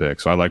second round pick.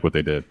 So I like what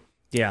they did.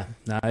 Yeah,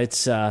 no,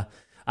 it's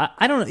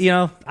I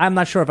don't, I'm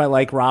not sure if I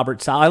like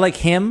Robert Saleh. I like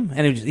him,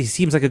 and he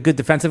seems like a good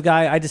defensive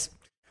guy. I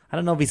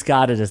don't know if he's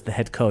got it as the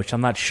head coach.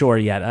 I'm not sure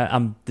yet.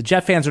 The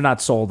Jet fans are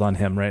not sold on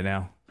him right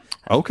now.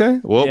 Okay,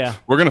 well,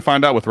 we're gonna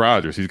find out with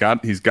Rodgers. He's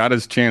got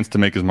his chance to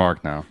make his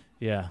mark now.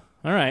 Yeah.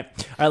 All right.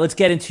 Let's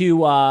get into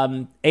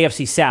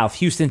AFC South.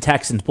 Houston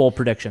Texans bold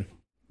prediction.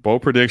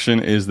 Bold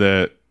prediction is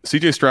that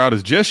C.J. Stroud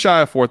is just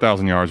shy of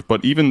 4,000 yards,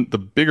 but even the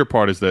bigger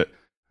part is that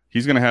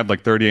he's going to have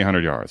like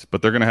 3,800 yards,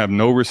 but they're going to have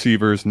no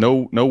receivers,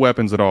 no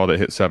weapons at all that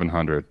hit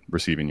 700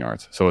 receiving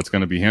yards. So it's going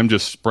to be him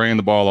just spraying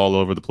the ball all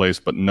over the place,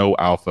 but no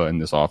alpha in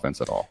this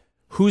offense at all.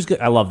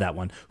 I love that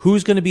one.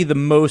 Who's going to be the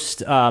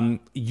most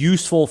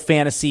useful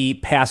fantasy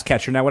pass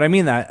catcher? Now, what I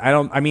mean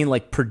I mean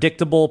like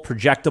predictable,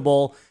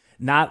 projectable,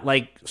 not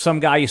like some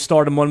guy you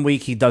start him one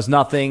week, he does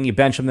nothing. You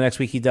bench him the next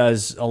week, he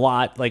does a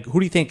lot. Like, who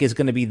do you think is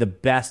going to be the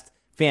best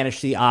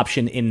fantasy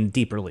option in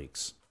deeper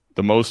leagues?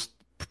 The most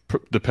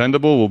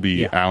dependable will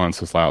be Alan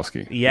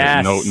Seslowsky.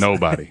 Yes.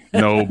 Nobody.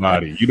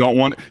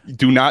 You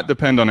do not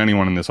depend on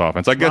anyone in this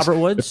offense. I guess Robert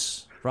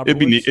Woods.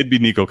 It'd be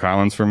Nico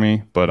Collins for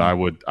me, but I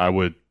would.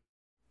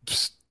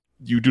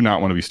 You do not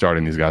want to be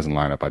starting these guys in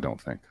lineup. I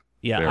don't think.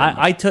 Yeah,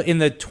 I took in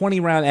the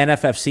 20-round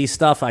NFFC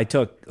stuff. I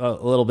took a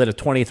little bit of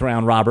 20th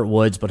round Robert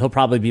Woods, but he'll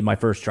probably be my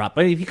first drop.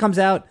 But if he comes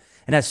out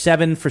and has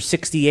 7 for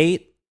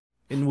 68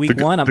 in week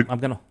one, I'm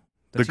gonna.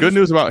 The good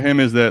news about him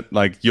is that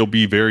like you'll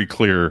be very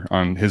clear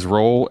on his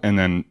role, and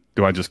then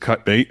do I just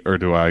cut bait or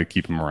do I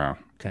keep him around?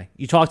 Okay.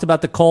 You talked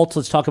about the Colts.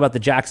 Let's talk about the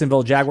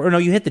Jacksonville Jaguars. Or no,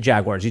 you hit the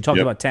Jaguars. You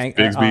talked about Tank.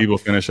 Bigsby will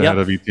finish ahead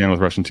of ETN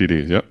with rushing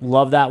TDs. Yep.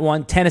 Love that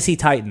one. Tennessee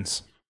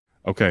Titans.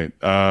 Okay.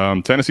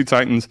 Tennessee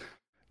Titans.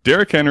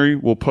 Derrick Henry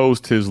will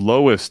post his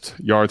lowest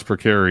yards per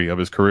carry of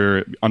his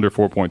career, under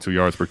 4.2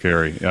 yards per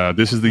carry.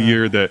 This is the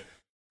year that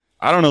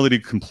I don't know that he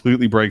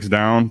completely breaks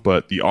down,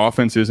 but the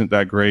offense isn't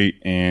that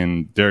great,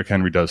 and Derrick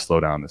Henry does slow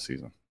down this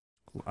season.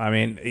 I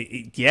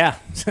mean, yeah,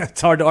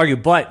 it's hard to argue,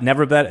 but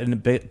never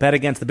bet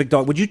against the big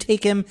dog. Would you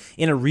take him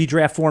in a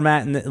redraft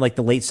format in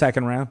the late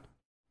second round?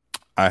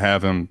 I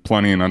have him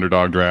plenty in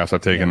underdog drafts. I've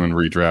taken him in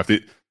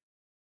redraft.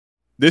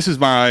 This is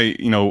my,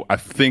 I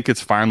think it's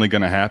finally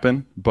going to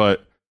happen,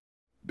 but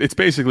it's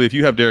basically if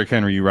you have Derrick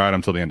Henry, you ride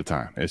him till the end of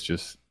time. I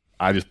just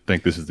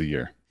think this is the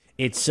year.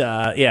 It's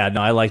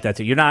I like that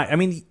too.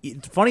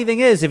 The funny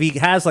thing is, if he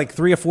has like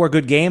 3 or 4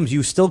 good games,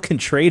 you still can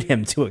trade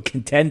him to a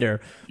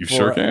contender. You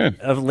sure can.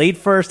 A late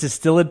first is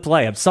still in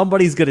play.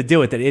 Somebody's going to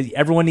do it.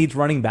 Everyone needs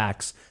running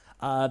backs.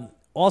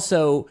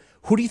 Also,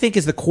 who do you think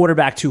is the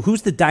quarterback to?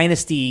 Who's the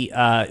dynasty,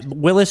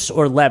 Willis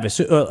or Levis?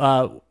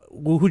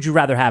 Who'd you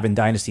rather have in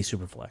dynasty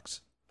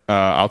Superflex?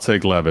 I'll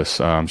take Levis.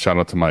 Shout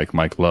out to Mike.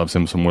 Mike loves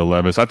him some Will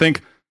Levis. I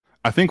think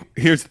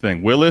here's the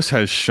thing. Willis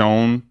has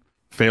shown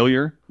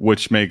failure,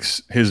 which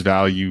makes his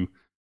value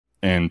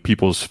and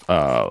people's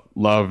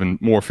love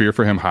and more fear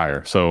for him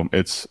higher. So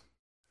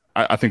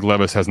I think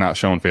Levis has not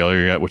shown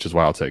failure yet, which is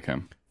why I'll take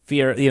him.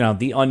 Fear,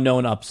 the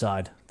unknown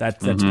upside.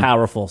 That's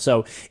powerful.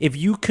 So if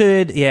you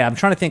could, I'm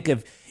trying to think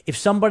of if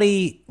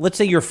somebody, let's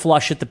say you're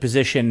flush at the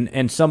position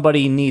and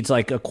somebody needs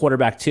like a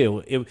quarterback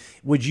too,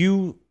 would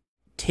you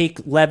take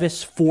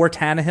Levis for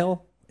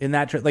Tannehill in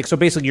that? So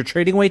basically you're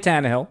trading away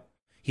Tannehill.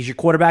 He's your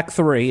quarterback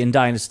 3 in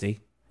dynasty,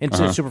 in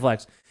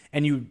Superflex.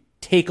 And you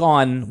take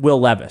on Will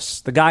Levis.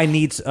 The guy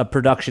needs a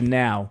production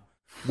now.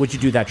 Would you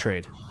do that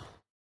trade?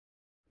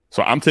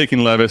 So I'm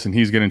taking Levis and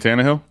he's getting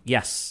Tannehill?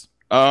 Yes.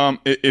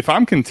 If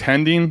I'm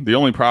contending, the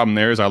only problem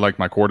there is I like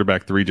my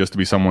quarterback 3 just to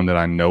be someone that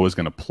I know is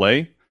going to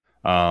play.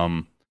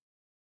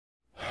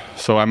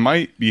 So I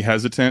might be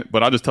hesitant,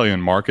 but I'll just tell you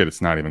in market,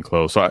 it's not even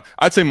close. So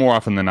I'd say more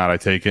often than not, I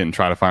take it and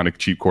try to find a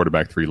cheap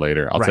quarterback 3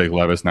 later. I'll take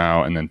Levis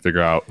now and then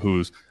figure out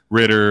who's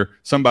Ritter,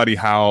 somebody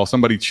Howell,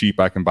 somebody cheap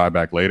I can buy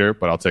back later,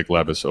 but I'll take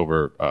Levis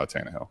over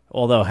Tannehill.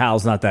 Although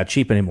Howell's not that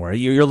cheap anymore.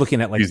 You're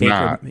looking at like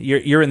Baker.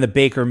 You're in the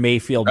Baker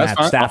Mayfield,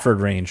 Matt Stafford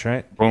range,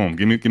 right? Boom.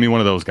 Give me one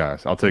of those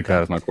guys. I'll take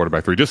that as my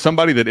quarterback 3. Just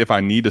somebody that if I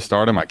need to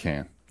start him, I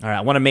can. All right.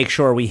 I want to make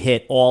sure we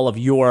hit all of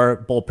your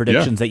bold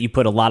predictions that you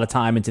put a lot of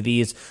time into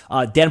these.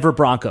 Denver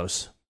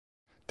Broncos.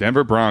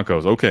 Denver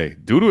Broncos. Okay.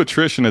 Due to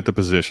attrition at the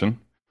position,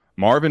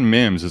 Marvin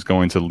Mims is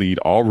going to lead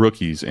all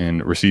rookies in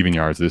receiving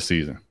yards this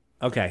season.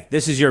 Okay,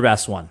 this is your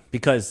best one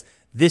because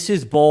this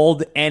is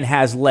bold and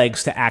has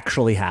legs to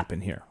actually happen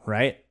here,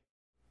 right?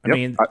 I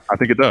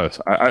think it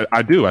does.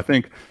 I do. I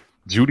think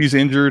Judy's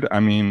injured. I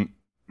mean,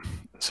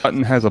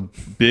 Sutton has a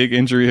big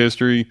injury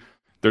history.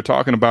 they're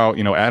talking about,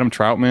 Adam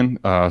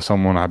Troutman,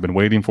 someone I've been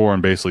waiting for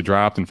and basically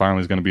dropped and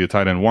finally is going to be a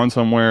tight end one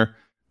somewhere.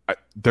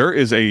 There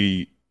is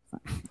an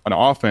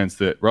offense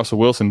that Russell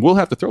Wilson will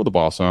have to throw the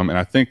ball some, and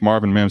I think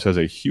Marvin Mims has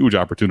a huge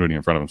opportunity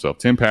in front of himself.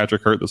 Tim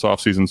Patrick hurt this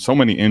offseason, so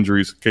many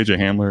injuries. KJ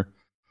Hamler.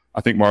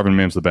 I think Marvin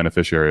Mims is the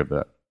beneficiary of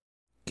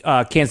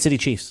that. Kansas City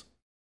Chiefs.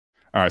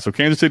 All right, so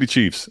Kansas City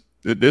Chiefs.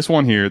 This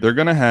one here, they're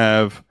going to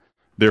have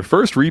their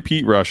first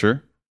repeat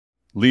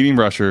leading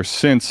rusher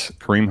since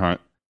Kareem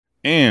Hunt,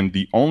 and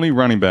the only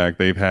running back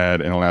they've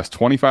had in the last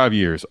 25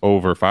 years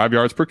over 5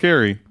 yards per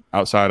carry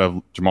outside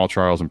of Jamal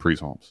Charles and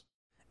Priest Holmes.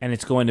 And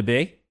it's going to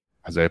be?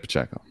 Isaiah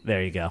Pacheco.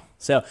 There you go.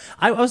 So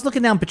I was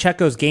looking down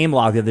Pacheco's game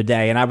log the other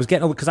day, and I was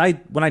getting, because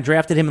when I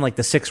drafted him in like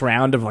the 6th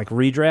round of like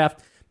redraft,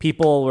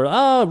 people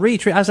were,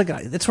 reach. I was like,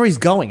 that's where he's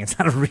going. It's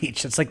not a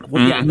reach. It's like,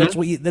 well, yeah,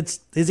 that's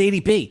his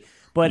ADP.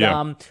 But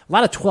a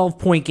lot of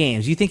 12-point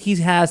games. You think he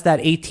has that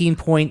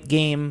 18-point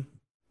game,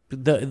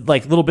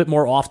 like a little bit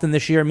more often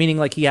this year? Meaning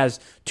like he has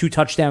 2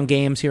 touchdown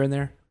games here and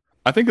there.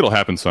 I think it'll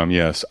happen some.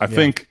 Yes, I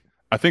think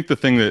the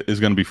thing that is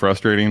going to be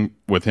frustrating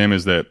with him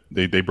is that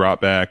they brought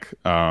back.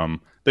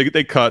 They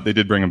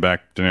did bring him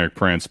back, Deneric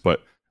Prince,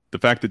 but the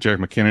fact that Jerick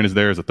McKinnon is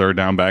there as a third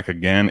down back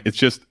again, it's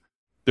just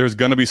there's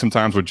going to be some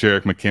times where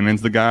Jerick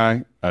McKinnon's the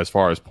guy as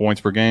far as points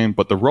per game,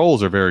 but the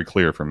roles are very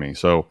clear for me.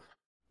 So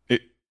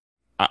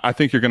I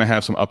think you're going to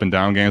have some up and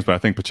down games, but I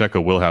think Pacheco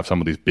will have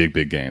some of these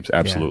big games.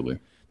 Absolutely.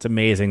 Yeah. It's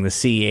amazing. The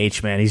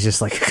CEH, man, he's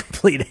just like a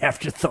complete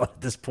afterthought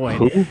at this point.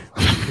 Who?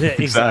 Yeah,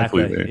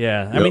 exactly.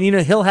 Yeah. Yep. I mean,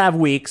 he'll have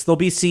weeks. There'll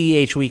be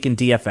CEH week in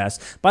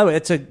DFS. By the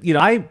way,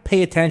 I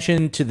pay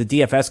attention to the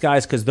DFS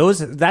guys because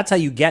that's how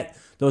you get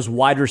those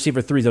wide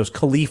receiver 3s, those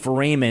Khalif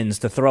Raymonds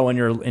to throw in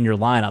your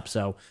lineup.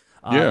 So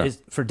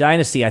for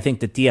Dynasty, I think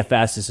that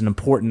DFS is an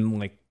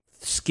important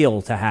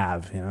skill to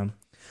have.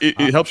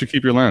 It helps you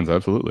keep your lens.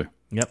 Absolutely.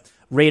 Yep.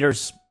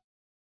 Raiders.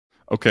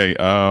 Okay,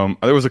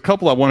 there was a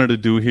couple I wanted to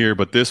do here,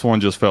 but this one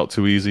just felt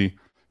too easy.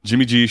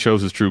 Jimmy G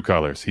shows his true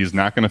colors. He's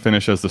not going to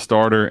finish as the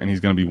starter, and he's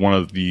going to be one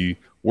of the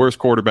worst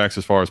quarterbacks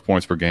as far as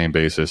points per game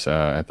basis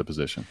at the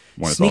position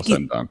when it's all said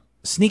and done.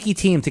 Sneaky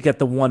team to get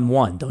the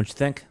 1-1, don't you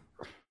think?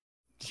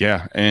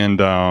 Yeah,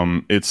 and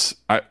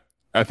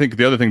I think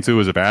the other thing, too,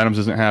 is if Adams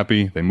isn't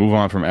happy, they move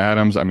on from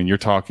Adams. I mean, you're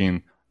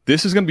talking –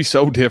 this is going to be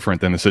so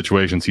different than the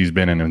situations he's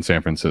been in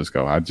San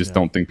Francisco. I just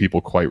don't think people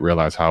quite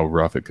realize how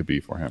rough it could be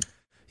for him.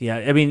 Yeah,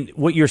 I mean,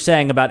 what you're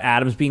saying about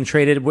Adams being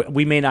traded,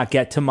 we may not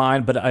get to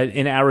mine, but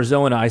in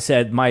Arizona, I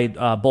said my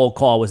bold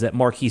call was that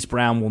Marquise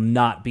Brown will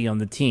not be on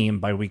the team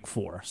by week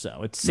 4.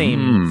 So it's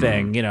same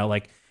thing,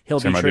 he'll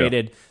be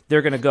traded. Idea.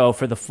 They're going to go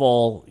for the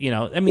full,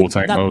 full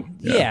tank mode.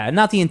 Yeah,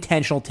 not the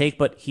intentional take,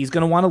 but he's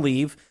going to want to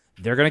leave.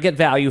 They're going to get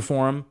value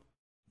for him.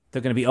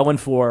 They're going to be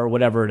 0-4 or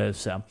whatever it is.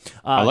 So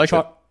I like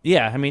it.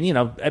 Yeah, I mean,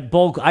 at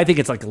bold, I think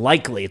it's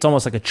likely. It's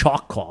almost like a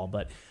chalk call,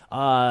 but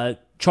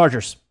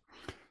Chargers.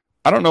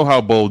 I don't know how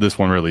bold this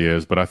one really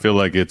is, but I feel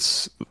like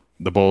it's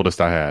the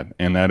boldest I had,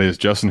 and that is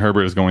Justin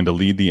Herbert is going to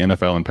lead the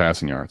NFL in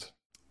passing yards.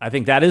 I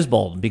think that is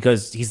bold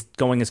because he's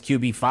going as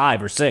QB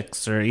 5 or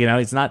 6, or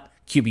he's not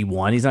QB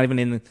 1. He's not even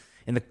in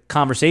the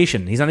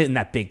conversation. He's not in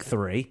that big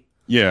 3.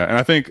 Yeah, and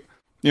I think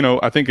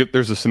if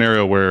there's a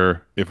scenario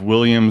where if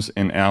Williams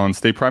and Allen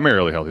stay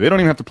primarily healthy, they don't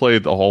even have to play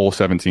the whole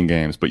 17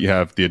 games, but you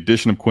have the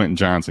addition of Quentin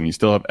Johnson. You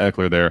still have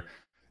Eckler there.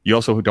 You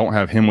also don't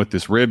have him with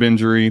this rib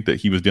injury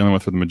that he was dealing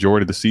with for the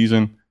majority of the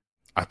season.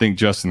 I think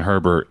Justin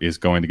Herbert is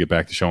going to get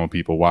back to showing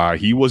people why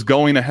he was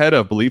going ahead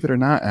of, believe it or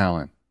not,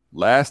 Alan,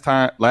 last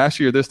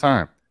year, this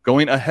time,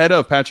 going ahead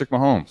of Patrick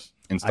Mahomes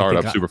in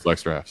startup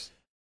Superflex drafts.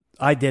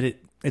 I did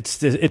it.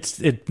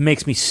 It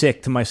makes me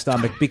sick to my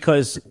stomach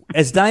because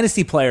as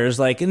dynasty players,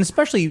 and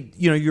especially,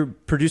 you're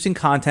producing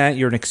content,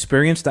 you're an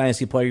experienced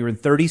dynasty player, you're in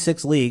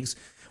 36 leagues.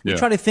 We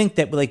try to think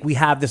that we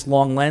have this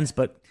long lens,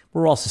 but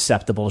we're all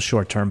susceptible to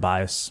short-term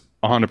bias.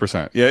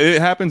 100%. Yeah, it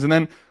happens. And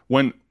then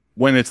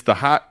when it's the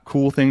hot,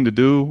 cool thing to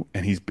do,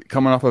 and he's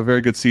coming off a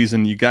very good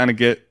season, you can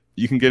get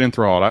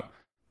enthralled.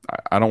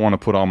 I don't want to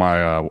put all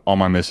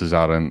my misses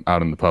out in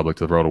the public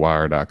to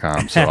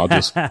rotowire.com. So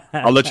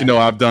I'll let you know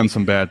I've done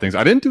some bad things.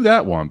 I didn't do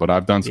that one, but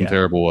I've done some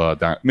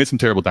made some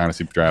terrible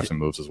dynasty drafts and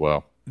moves as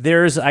well. We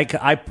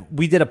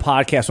did a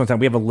podcast one time.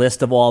 We have a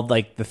list of all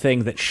the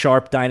things that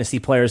sharp dynasty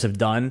players have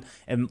done,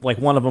 and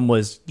one of them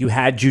was you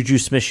had Juju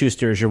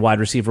Smith-Schuster as your wide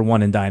receiver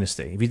 1 in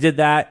dynasty. If you did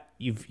that,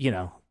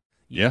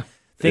 yeah.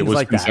 Things it was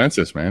like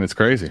consensus, that. Man. It's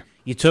crazy.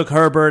 You took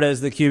Herbert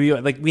as the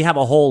QB. We have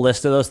a whole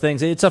list of those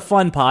things. It's a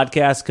fun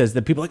podcast because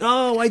the people are like,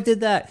 oh, I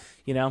did that.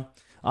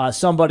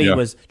 Somebody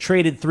was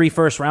traded 3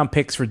 first-round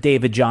picks for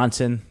David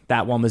Johnson.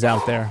 That one was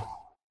out there.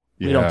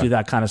 We don't do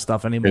that kind of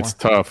stuff anymore. It's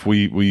tough.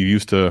 We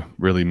used to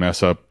really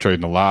mess up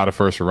trading a lot of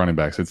first for running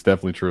backs. It's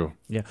definitely true.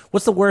 Yeah.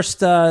 What's the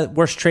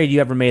worst trade you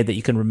ever made that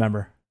you can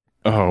remember?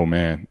 Oh,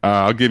 man.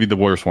 I'll give you the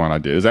worst one I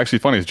did. It's actually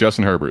funny. It's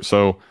Justin Herbert.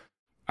 So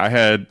I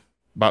had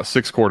about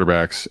 6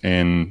 quarterbacks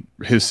in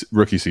his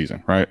rookie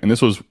season, right? And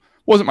this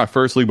wasn't my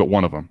first league, but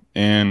one of them.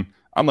 And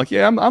I'm like,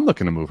 yeah, I'm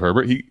looking to move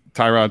Herbert.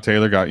 Tyrod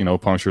Taylor got,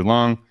 punctured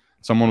lung.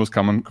 Someone was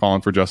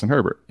calling for Justin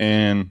Herbert.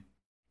 And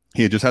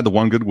He had just had the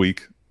one good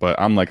week, but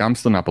I'm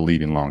still not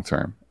believing long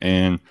term.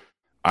 And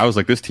I was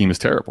like, this team is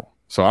terrible.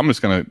 So I'm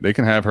just they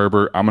can have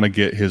Herbert. I'm going to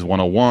get his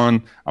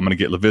 101. I'm going to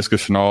get Laviska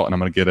Shenault, and I'm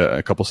going to get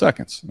a couple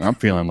seconds. And I'm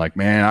feeling like,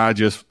 man, I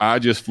just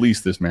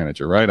fleeced this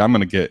manager, right? I'm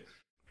going to get,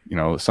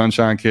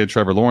 Sunshine Kid,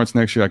 Trevor Lawrence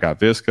next year. I got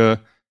Viska.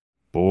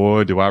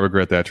 Boy, do I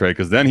regret that trade,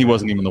 because then he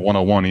wasn't even the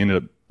 101. He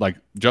ended up,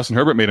 Justin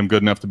Herbert made him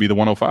good enough to be the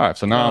 105.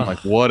 So now I'm like,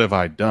 what have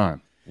I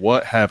done?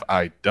 What have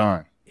I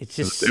done? It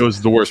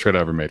was the worst trade I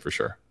ever made, for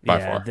sure, by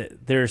far.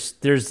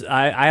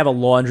 I have a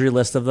laundry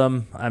list of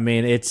them. I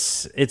mean,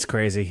 it's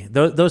crazy.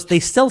 Those they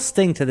still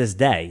sting to this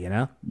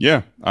day,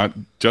 Yeah,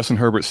 Justin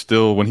Herbert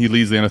still, when he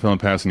leads the NFL in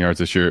passing yards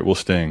this year, it will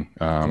sting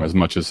as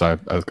much as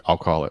I'll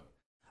call it.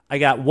 I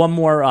got one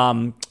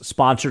more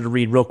sponsor to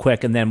read real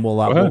quick, and then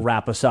we'll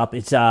wrap us up.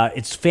 It's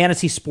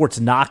Fantasy Sports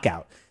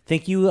Knockout.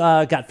 Think you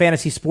got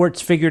fantasy sports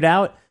figured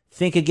out?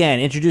 Think again.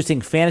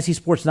 Introducing Fantasy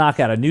Sports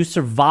Knockout, a new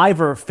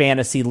Survivor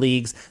fantasy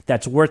leagues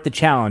that's worth the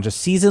challenge. A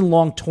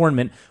season-long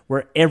tournament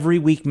where every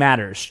week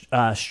matters.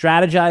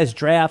 Strategize,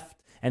 draft,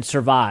 and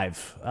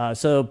survive.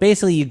 So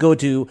basically, you go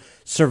to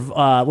It's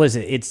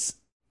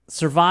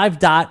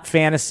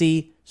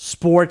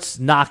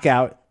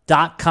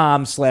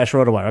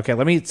survive.fantasysportsknockout.com/RotoWire. Okay,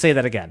 let me say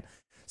that again.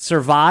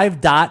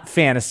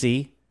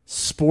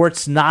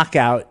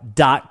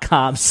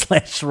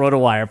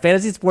 Survive.fantasysportsknockout.com/RotoWire.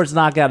 Fantasy Sports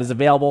Knockout is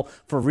available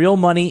for real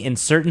money in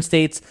certain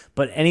states,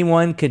 but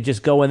anyone could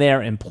just go in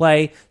there and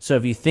play. So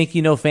if you think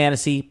you know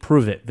fantasy,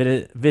 prove it.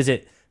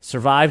 Visit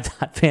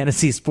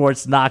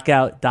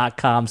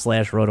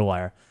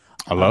survive.fantasysportsknockout.com/RotoWire.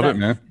 I love it,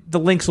 man. The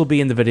links will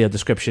be in the video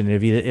description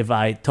if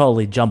I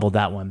totally jumbled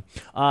that one.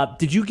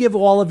 Did you give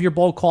all of your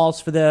bold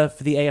calls for the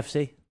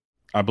AFC?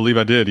 I believe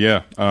I did,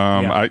 yeah.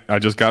 I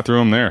just got through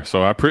them there.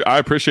 So I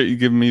appreciate you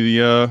giving me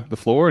the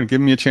floor and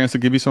giving me a chance to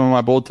give you some of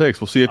my bold takes.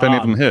 We'll see if any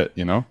of them hit,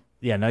 Yeah,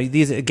 no,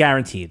 these are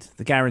guaranteed.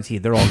 They're all going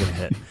to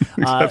hit.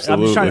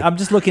 Absolutely. I'm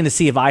just looking to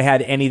see if I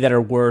had any that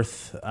are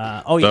worth.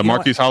 The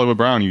Marquise Hollywood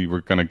Brown you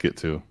were going to get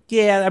to.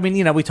 Yeah, I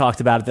mean, we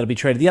talked about it. That'll be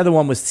traded. The other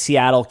one was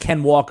Seattle.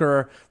 Ken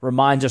Walker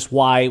reminds us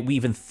why we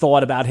even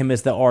thought about him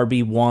as the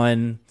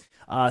RB1.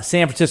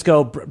 San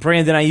Francisco,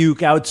 Brandon Ayuk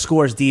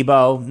outscores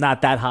Debo.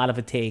 Not that hot of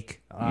a take.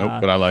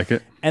 Nope, but I like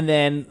it. And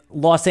then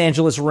Los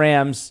Angeles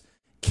Rams,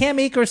 Cam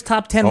Akers,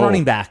 top 10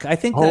 running back. I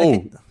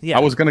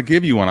was going to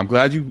give you one. I'm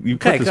glad you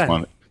put this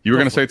one. You were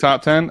going to say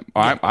top 10?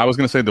 Yeah. I was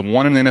going to say the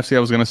one in the NFC I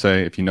was going to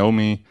say, if you know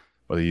me,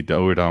 whether you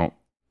do or don't,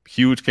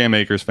 huge Cam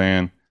Akers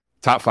fan,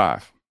 top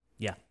 5.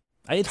 Yeah.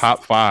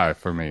 Top 5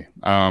 for me.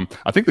 I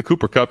think the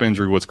Cooper Kupp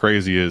injury, what's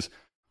crazy is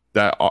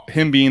that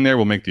him being there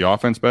will make the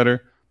offense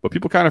better, but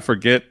people kind of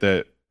forget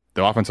that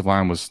the offensive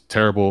line was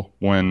terrible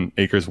when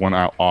Akers went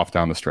off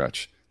down the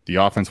stretch. The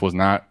offense was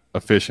not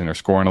efficient or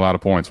scoring a lot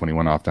of points when he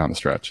went off down the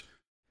stretch.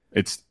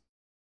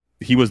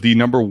 He was the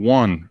number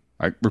one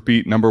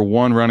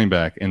running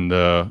back in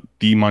the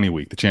D-Money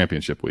week, the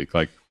championship week.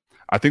 I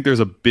think there's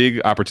a big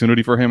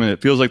opportunity for him, and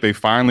it feels like they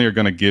finally are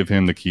going to give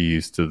him the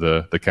keys to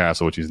the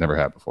castle, which he's never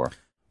had before.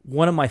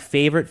 One of my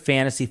favorite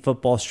fantasy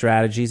football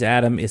strategies,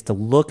 Adam, is to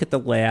look at the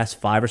last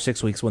 5 or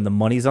 6 weeks when the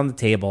money's on the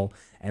table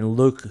and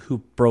look who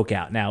broke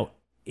out. Now,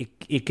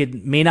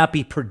 it may not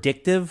be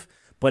predictive,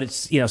 but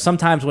it's,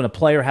 sometimes when a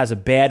player has a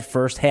bad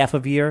first half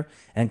of year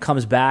and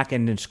comes back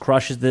and just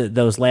crushes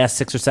those last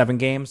 6 or 7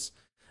 games.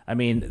 I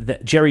mean,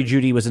 Jerry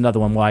Jeudy was another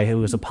one why he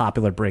was a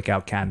popular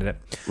breakout candidate.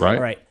 Right.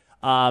 All right.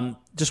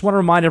 Just want to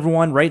remind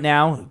everyone right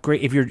now,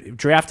 great if you're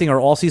drafting or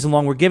all season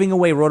long, we're giving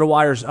away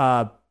RotoWire's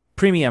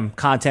premium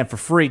content for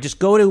free. Just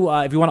go to,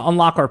 if you want to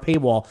unlock our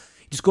paywall,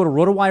 just go to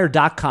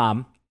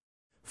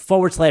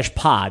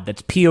rotowire.com/pod.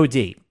 That's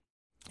POD.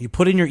 You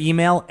put in your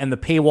email and the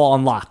paywall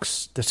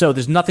unlocks. So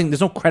there's no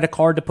credit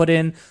card to put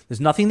in.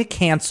 There's nothing to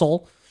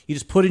cancel. You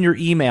just put in your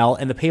email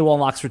and the paywall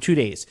unlocks for 2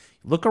 days.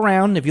 Look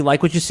around. If you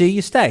like what you see,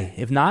 you stay.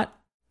 If not,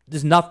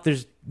 there's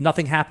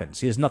nothing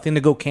happens. There's nothing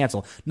to go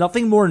cancel.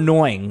 Nothing more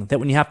annoying than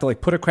when you have to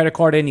put a credit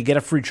card in, you get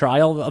a free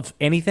trial of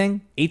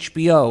anything,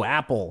 HBO,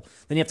 Apple,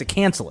 then you have to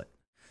cancel it.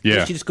 Yeah.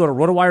 You just go to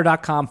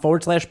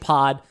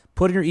rotowire.com/pod,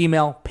 put in your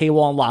email,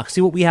 paywall unlock.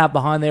 See what we have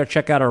behind there.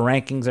 Check out our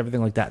rankings,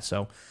 everything like that.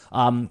 So,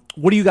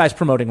 what are you guys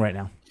promoting right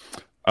now?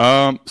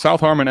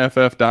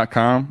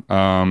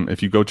 SouthHarmonFF.com.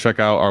 If you go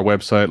check out our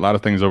website, a lot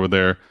of things over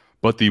there.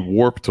 But the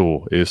Warp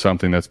tool is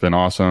something that's been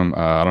awesome.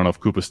 I don't know if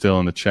Coop is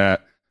still in the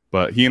chat,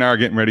 but he and I are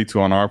getting ready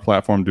to, on our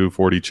platform, do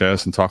 4D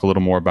chess and talk a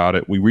little more about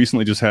it. We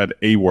recently just had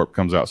a Warp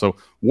comes out. So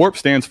Warp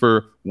stands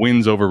for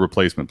wins over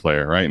replacement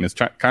player, right? And it's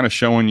kind of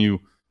showing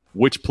you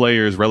which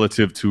players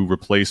relative to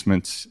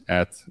replacements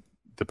at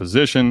the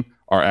position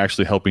are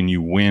actually helping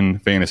you win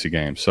fantasy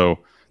games. So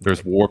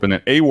there's Warp, and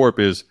then A Warp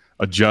is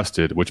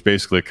adjusted, which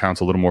basically accounts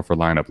a little more for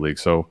lineup league.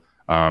 So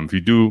if you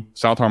do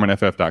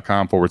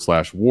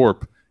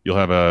SouthHarmonFF.com/warp,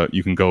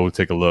 you can go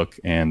take a look,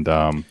 and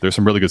there's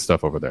some really good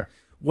stuff over there.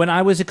 When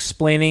I was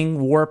explaining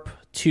Warp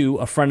to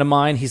a friend of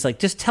mine, he's like,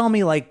 just tell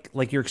me like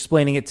you're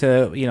explaining it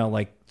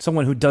to,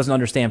 someone who doesn't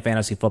understand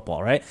fantasy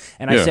football, right?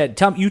 And I said,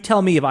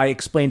 tell me if I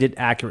explained it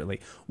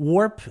accurately.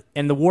 Warp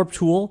and the Warp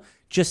tool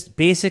just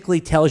basically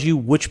tells you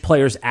which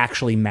players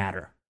actually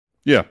matter.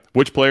 Yeah,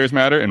 which players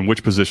matter and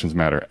which positions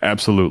matter.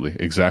 Absolutely.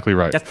 Exactly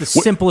right. That's the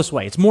simplest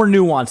way. It's more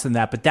nuanced than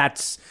that, but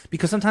that's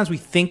because sometimes we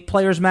think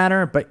players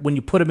matter, but when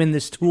you put them in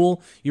this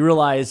tool, you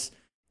realize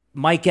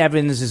Mike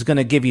Evans is going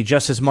to give you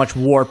just as much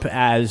warp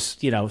as,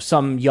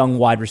 some young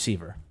wide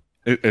receiver.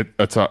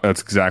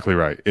 That's exactly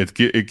right.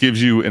 It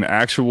gives you an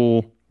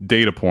actual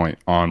data point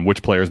on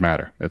which players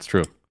matter. That's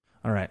true.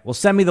 All right. Well,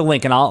 send me the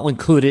link, and I'll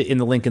include it in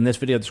the link in this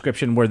video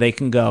description where they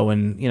can go,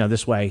 and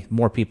this way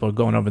more people are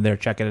going over there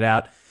checking it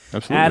out.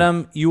 Absolutely.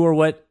 Adam, you are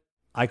what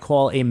I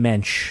call a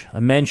mensch.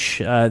 A mensch,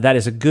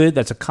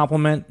 that's a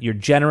compliment. You're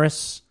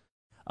generous.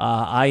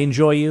 I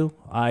enjoy you.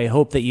 I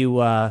hope that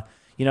you,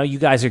 you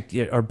guys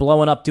are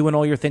blowing up doing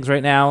all your things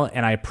right now,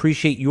 and I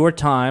appreciate your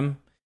time.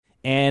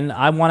 And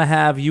I want to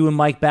have you and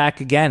Mike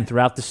back again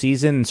throughout the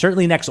season, and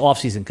certainly next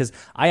offseason, because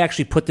I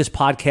actually put this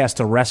podcast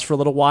to rest for a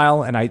little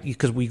while, and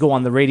because we go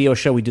on the radio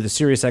show, we do the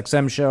Sirius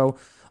XM show,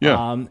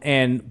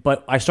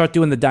 but I start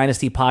doing the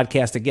Dynasty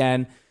podcast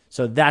again.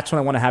 So that's when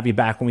I want to have you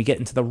back when we get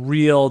into the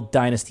real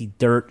Dynasty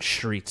dirt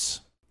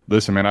streets.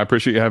 Listen, man, I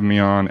appreciate you having me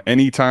on.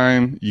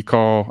 Anytime you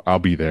call, I'll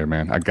be there,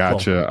 man. I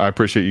got you. I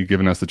appreciate you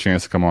giving us the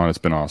chance to come on. It's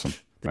been awesome,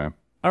 man.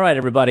 All right,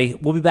 everybody.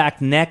 We'll be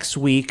back next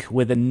week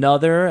with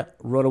another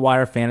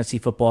RotoWire Fantasy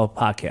Football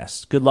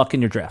podcast. Good luck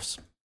in your drafts.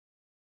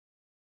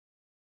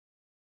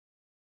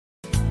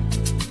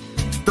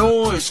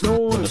 Though it's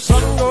snowing, the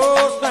sun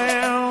goes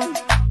down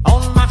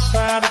on my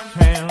side of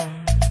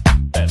town.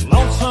 That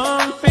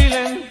lonesome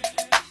feeling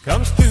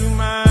comes to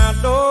my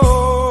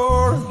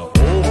door, and the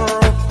whole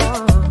world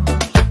turns.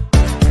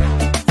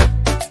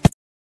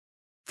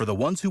 For the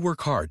ones who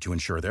work hard to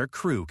ensure their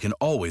crew can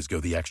always go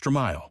the extra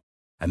mile,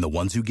 and the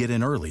ones who get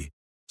in early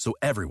so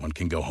everyone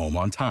can go home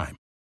on time,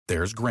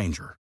 there's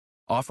Grainger,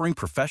 offering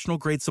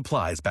professional-grade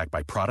supplies backed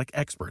by product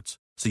experts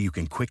so you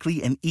can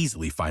quickly and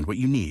easily find what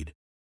you need.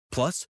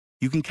 Plus,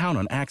 you can count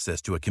on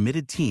access to a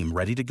committed team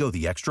ready to go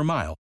the extra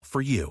mile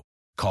for you.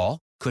 Call,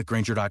 click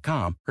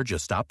Grainger.com, or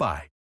just stop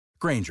by.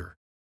 Grainger,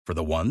 for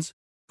the ones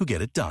who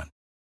get it done.